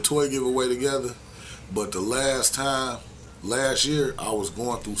the toy giveaway together, but the last year, I was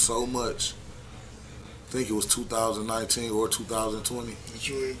going through so much. I think it was 2019 or 2020. That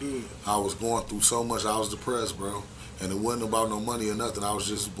you ain't do it. I was going through so much. I was depressed, bro. And it wasn't about no money or nothing. I was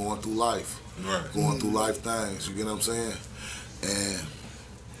just going through life. Right. Going through life things. You get what I'm saying? And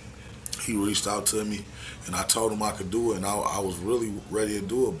he reached out to me, and I told him I could do it, and I was really ready to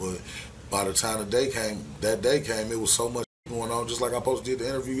do it. But by the time that day came, it was so much going on. Just like I posted the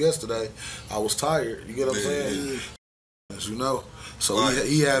interview yesterday, I was tired. You get what I'm saying? You know. So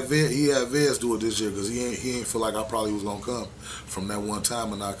he had Vez do it this year because he ain't feel like I probably was gonna come from that one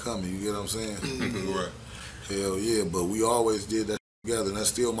time and not coming. You get what I'm saying? Right. Hell yeah, but we always did that together, and that's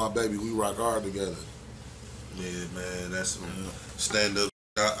still my baby. We rock hard together. Yeah, man, that's some stand up.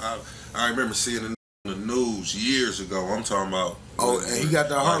 I remember seeing it on the news years ago. I'm talking about. Oh, and he got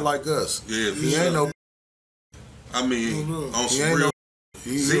that heart like us. Yeah, he ain't no. I mean, on some real.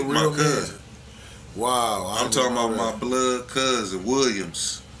 He's a real cousin. Wow, I'm talking about my blood cousin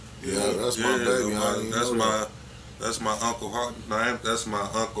Williams. Yeah, that's my baby. That's my uncle. That's my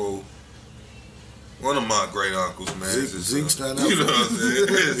uncle One of my great uncles, man. Zeke stand up. You know what I'm saying?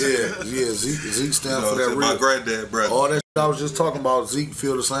 yeah. Zeke stand for that real. My granddad brother. All that shit I was just talking about, Zeke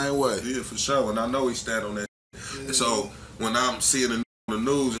feel the same way. Yeah, for sure. And I know he stand on that. And so when I'm seeing it on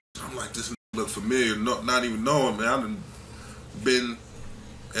the news, I'm like, this look familiar. Not even knowing, man. I've been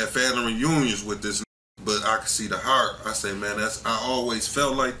at family reunions with this, but I can see the heart. I say, man, I always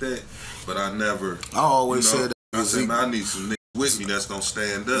felt like that, but I never. I always said that. I said, man, I need some niggas with me that's gonna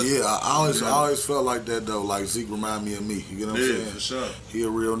stand up. Yeah, I always felt like that though. Like Zeke remind me of me. You know what I'm saying? Yeah, for sure. He a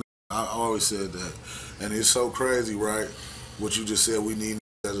real nigga. I always said that, and it's so crazy, right? What you just said. We need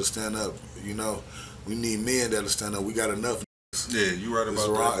that'll stand up. You know, we need men that'll stand up. We got enough. Yeah, you right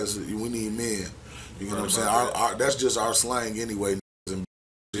about that. We need men. You know what I'm saying? Our, that's just our slang anyway.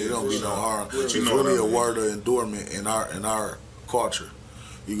 It don't be no harm. It's really a word of endurement in our culture.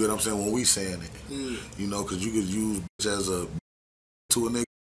 You get what I'm saying? When we saying it, you know, because you could use bitch as a to a nigga.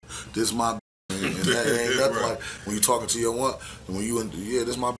 This my and that ain't nothing like when you talking to your one. And when you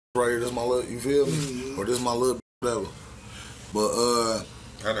this my right here. This my little. You feel me? Or this my little whatever. But I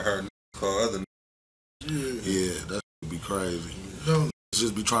done heard call other. Yeah, that would be crazy.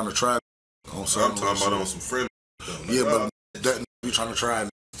 Just be trying to try on something. I'm talking about on some friendly. Yeah, but that be trying to try it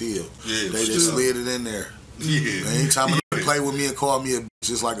still. Yeah, they just slid it in there. Yeah. Anytime they play with me and call me a bitch,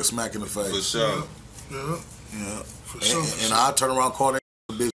 it's like a smack in the face. For sure. Yeah. For sure. And I turn around and call that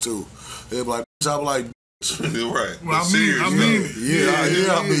a bitch too. They be like, bitch, I'm like, bitch. You're right. Well, I mean it.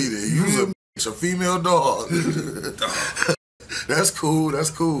 Yeah, I mean it. You's a bitch, a female dog. That's cool.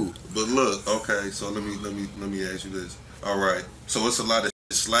 But look, okay, so let me ask you this. All right. So it's a lot of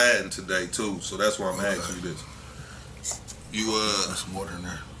shit sliding today too. So that's why I'm asking you this. That's more than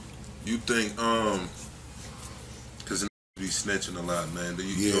there. You think because be snitching a lot, man.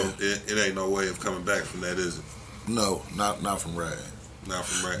 It ain't no way of coming back from that, is it? No, not from rap. Not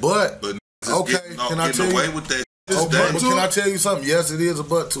from rap. But okay, can I tell you? With that but can I tell you something? Yes, it is a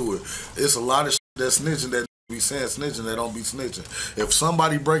but to it. It's a lot of shit that's snitching that be saying snitching that don't be snitching. If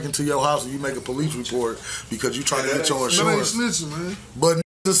somebody break into your house and you make a police report because you trying to get your insurance, that ain't snitching, man. But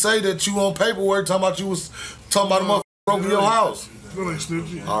to say that you on paperwork talking about you was talking about a motherfucker broke your house. That ain't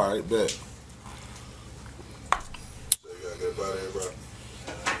snitching. All right, bet.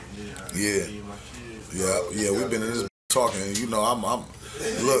 Yeah. We've been in this talking. You know, I'm.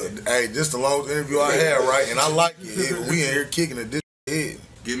 Look, hey, this the longest interview I had, right? And I like it. We in here kicking it. This head.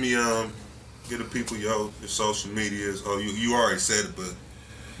 Give me give the people your social medias. Oh, you already said it, but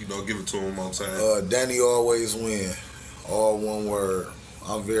you know, give it to them one more time. DannyAlwaysWin, all one word.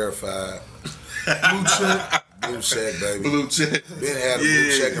 I'm verified. Blue check. Blue check, baby. Blue check. Been had a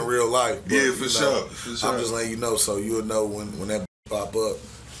blue check in real life. But, yeah, for sure. I'm just letting you know so you'll know when that pop up.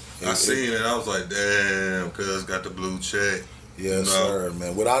 I seen it. I was like, damn, cuz got the blue check. Yes, sir,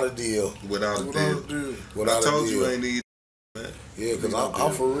 man. Without a deal. Without a deal. Without I told a deal. you I ain't need. Man. Yeah, because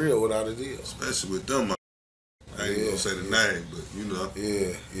I'm for real without a deal. Especially with them. I ain't gonna say the name, but you know.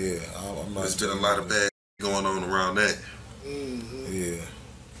 Yeah. I'm not. There's been a lot of bad going on around that. Yeah.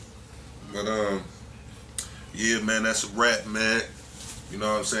 But yeah, man, that's a wrap, man. You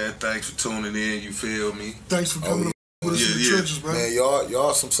know what I'm saying? Thanks for tuning in. You feel me? Thanks for coming with us in the trenches, man. Man,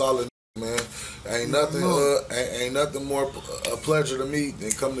 y'all some solid man. Ain't nothing more a pleasure to me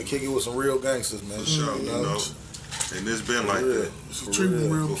than coming to kick it with some real gangsters, man. For sure, you know. And it's been like that. It's treating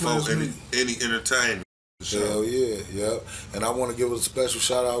real before any entertainment. Sure. Hell yeah, yep. And I want to give a special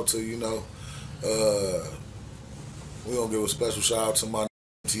shout out to, you know, we're going to give a special shout out to my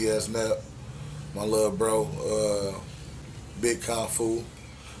TS Nap, my little bro, Big Kung Fu,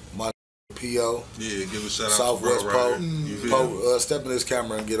 my P.O. Yeah, give a shout out Southwest to Poe. Step in this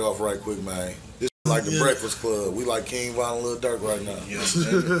camera and get off right quick, man. This is like the Breakfast Club. We like King Von and Lil Durk right now.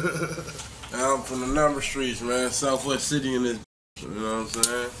 I'm from the number streets, man. Southwest City in this. You know what I'm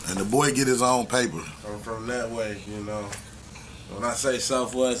saying? And the boy get his own paper. I'm from that way, you know. When I say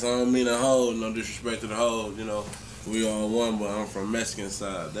Southwest, I don't mean a whole, no disrespect to the whole, you know. We all one, but I'm from Mexican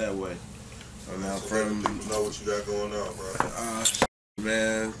side, that way. And I'm from... People know what you got going on, bro.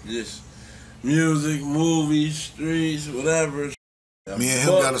 Man, just music, movies, streets, whatever. Me and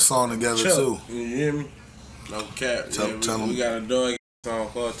him got a song together, too. You hear me? No cap. Tell him. We got a dog song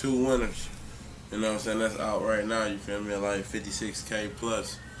called Two Winners. You know what I'm saying? That's out right now, you feel me? Like 56K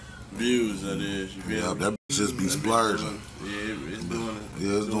plus views, that is. You feel me? That just be splurging. Yeah, it's doing it.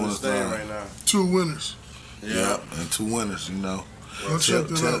 Yeah, it's doing its thing right now. 2 winners. Yeah, and 2 winners, you know. Well,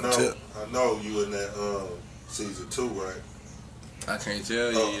 I know you in that season 2, right? I can't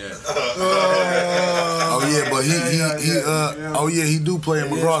tell you yet. Oh yeah, but he do play in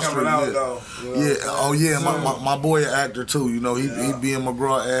McGraw Street. Yeah. Oh yeah, my boy an actor too. You know, he be in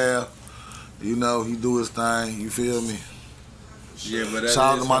McGraw Ave. You know, he do his thing. You feel me? Yeah, but that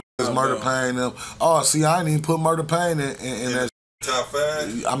shout out to my niggas, Murder Pain them. Oh, see, I ain't even put Murder Pain in that. Top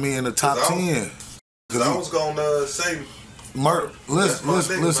 5? I mean, in the top 10. Because I was gonna say Murder. Listen,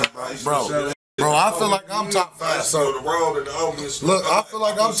 bro. Bro, I feel like I'm top 5. So look, I feel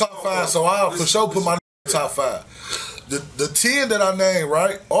like I'm top 5. So I'll for sure put my top 5. The 10 that I named,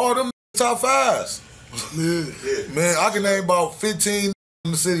 right? All them top 5s. Yeah. Man, I can name about 15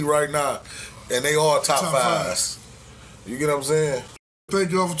 in the city right now, and they all top 5s. You get what I'm saying?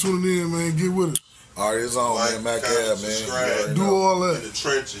 Thank y'all for tuning in, man. Get with it. All right, it's on, man. Mac Ab, man. Do all that. In the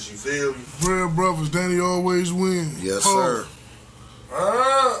trenches, you feel me? BreadBrovaz, DannyAlwaysWin. Yes, sir.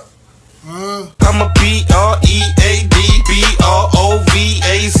 I'm a BreadBrovaz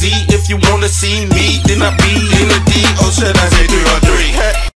if you wanna see me.